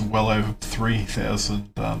who's well over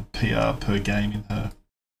 3,000 PR per game in her.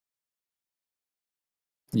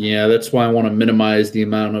 Yeah, that's why I want to minimize the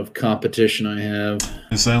amount of competition I have.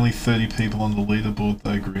 There's only 30 people on the leaderboard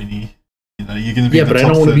though, Greenie. You know, you're going to be but I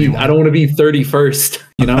don't want to be. I don't want to be 31st.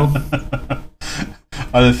 You know.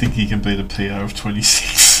 I don't think you can beat a PR of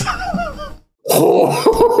 26.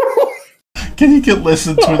 Can you get less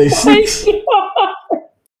than 26?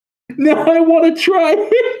 No, I want to try.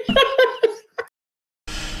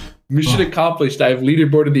 Mission accomplished. I have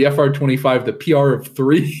leaderboarded the FR25, the PR of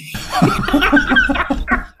 3.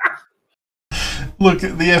 Look, the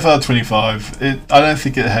FR25, I don't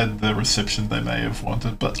think it had the reception they may have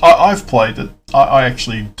wanted, but I've played it. I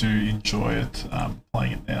actually do enjoy it,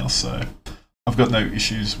 playing it now, so I've got no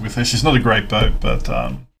issues with her. She's not a great boat, but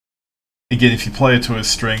again, if you play her to her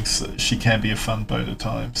strengths, she can be a fun boat at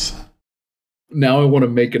times. Now I want to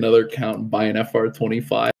make another account and buy an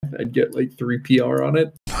FR25 and get like 3 PR on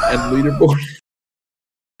it and leaderboard.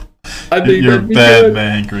 I think you're a bad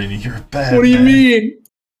man, Greenie. You're a bad man. What do you mean?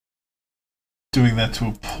 Doing that to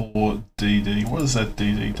a poor DD. What has that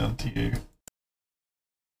DD done to you?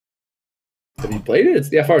 Have you played it? It's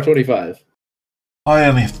the FR25. I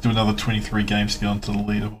only have to do another 23 games to get onto the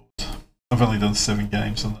leaderboard. I've only done 7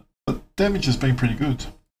 games on it, but damage has been pretty good.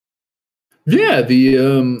 Yeah,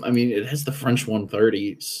 it has the French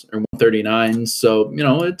 130s or 139s, so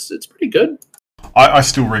it's pretty good. I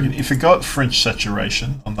still reckon if it got French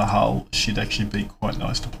saturation on the hull, she'd actually be quite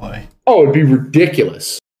nice to play. Oh, it'd be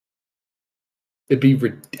ridiculous. It'd be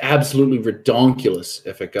absolutely redonkulous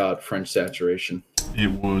if it got French saturation.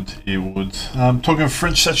 It would. Talking of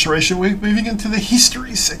French saturation, we're moving into the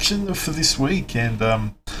history section for this week, and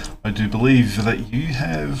I do believe that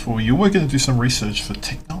you were going to do some research for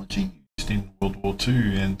technology used in World War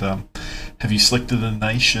II, and have you selected a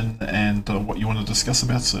nation and what you want to discuss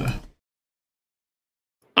about, sir?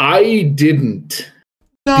 I didn't,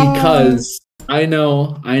 because I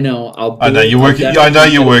know. I know you're working. I know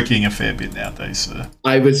you're working a fair bit nowadays, sir.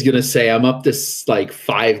 I was gonna say I'm up to like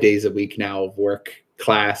 5 days a week now of work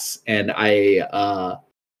class, and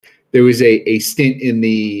there was a stint in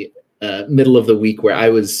the middle of the week where I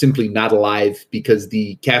was simply not alive because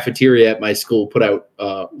the cafeteria at my school put out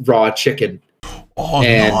raw chicken. Oh,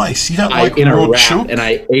 nice! You don't like in raw a wrap, chook? and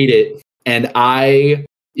I ate it, and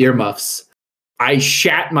earmuffs. I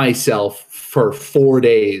shat myself for 4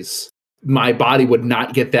 days. My body would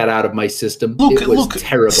not get that out of my system. It was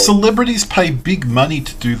terrible. Celebrities pay big money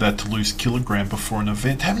to do that, to lose kilogram before an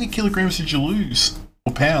event. How many kilograms did you lose?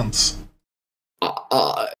 Or pounds?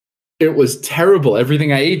 It was terrible.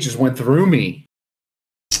 Everything I ate just went through me.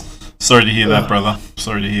 Sorry to hear that, brother.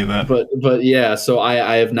 Sorry to hear that. But yeah, so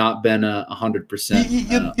I have not been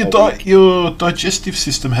 100%. Your digestive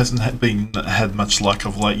system hasn't had much luck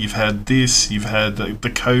of late. You've had this. You've had the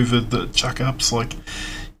COVID, the chuck ups. Like,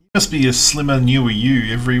 Must be a slimmer, newer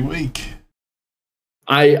you every week.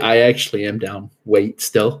 I actually am down weight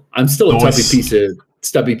still. I'm still a Nice.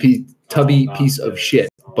 tubby piece of shit,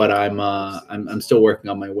 but I'm still working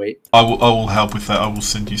on my weight. I will help with that. I will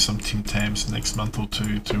send you some Tim Tams next month or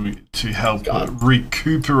two to help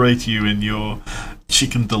recuperate you in your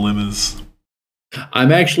chicken dilemmas.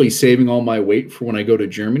 I'm actually saving all my weight for when I go to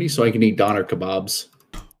Germany so I can eat doner kebabs.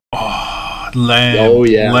 Oh, lamb. Oh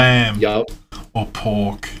yeah. Lamb. Yup. Or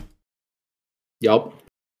pork. Yup.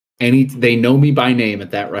 They know me by name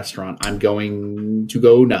at that restaurant. I'm going to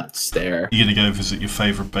go nuts there. You're going to go visit your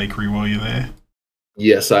favorite bakery while you're there?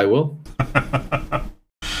 Yes, I will.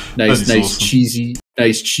 Nice awesome.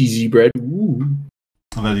 cheesy bread. Ooh.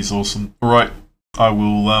 That is awesome. All right. I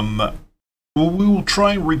will we will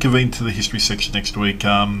try and reconvene to the history section next week.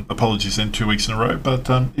 Apologies then, 2 weeks in a row, but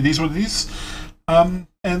it is what it is.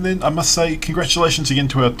 And then I must say congratulations again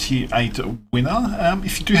to our Tier 8 winner.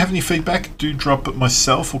 If you do have any feedback, do drop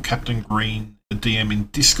myself or Captain Greene a DM in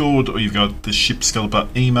Discord, or you've got the Ship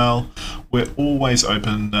Scuttlebutt email. We're always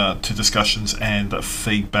open to discussions and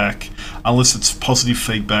feedback. Unless it's positive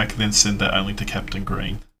feedback, then send that only to Captain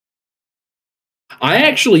Greene.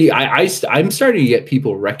 I'm starting to get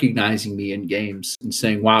people recognizing me in games and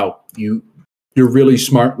saying, "Wow, you're really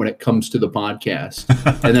smart when it comes to the podcast."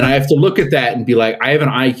 And then I have to look at that and be like, I have an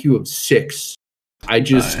IQ of 6. I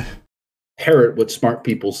just parrot what smart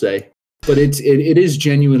people say. But it is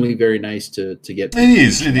genuinely very nice to get. It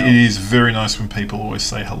is very nice when people always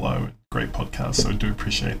say hello. Great podcast, so I do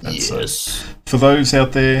appreciate that. Yes. So for those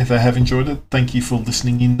out there that have enjoyed it, thank you for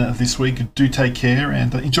listening in this week. Do take care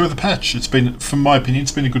and enjoy the patch. It's been, from my opinion,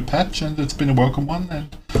 it's been a good patch and it's been a welcome one.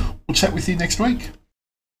 And we'll chat with you next week.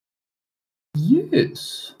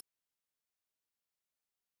 Yes.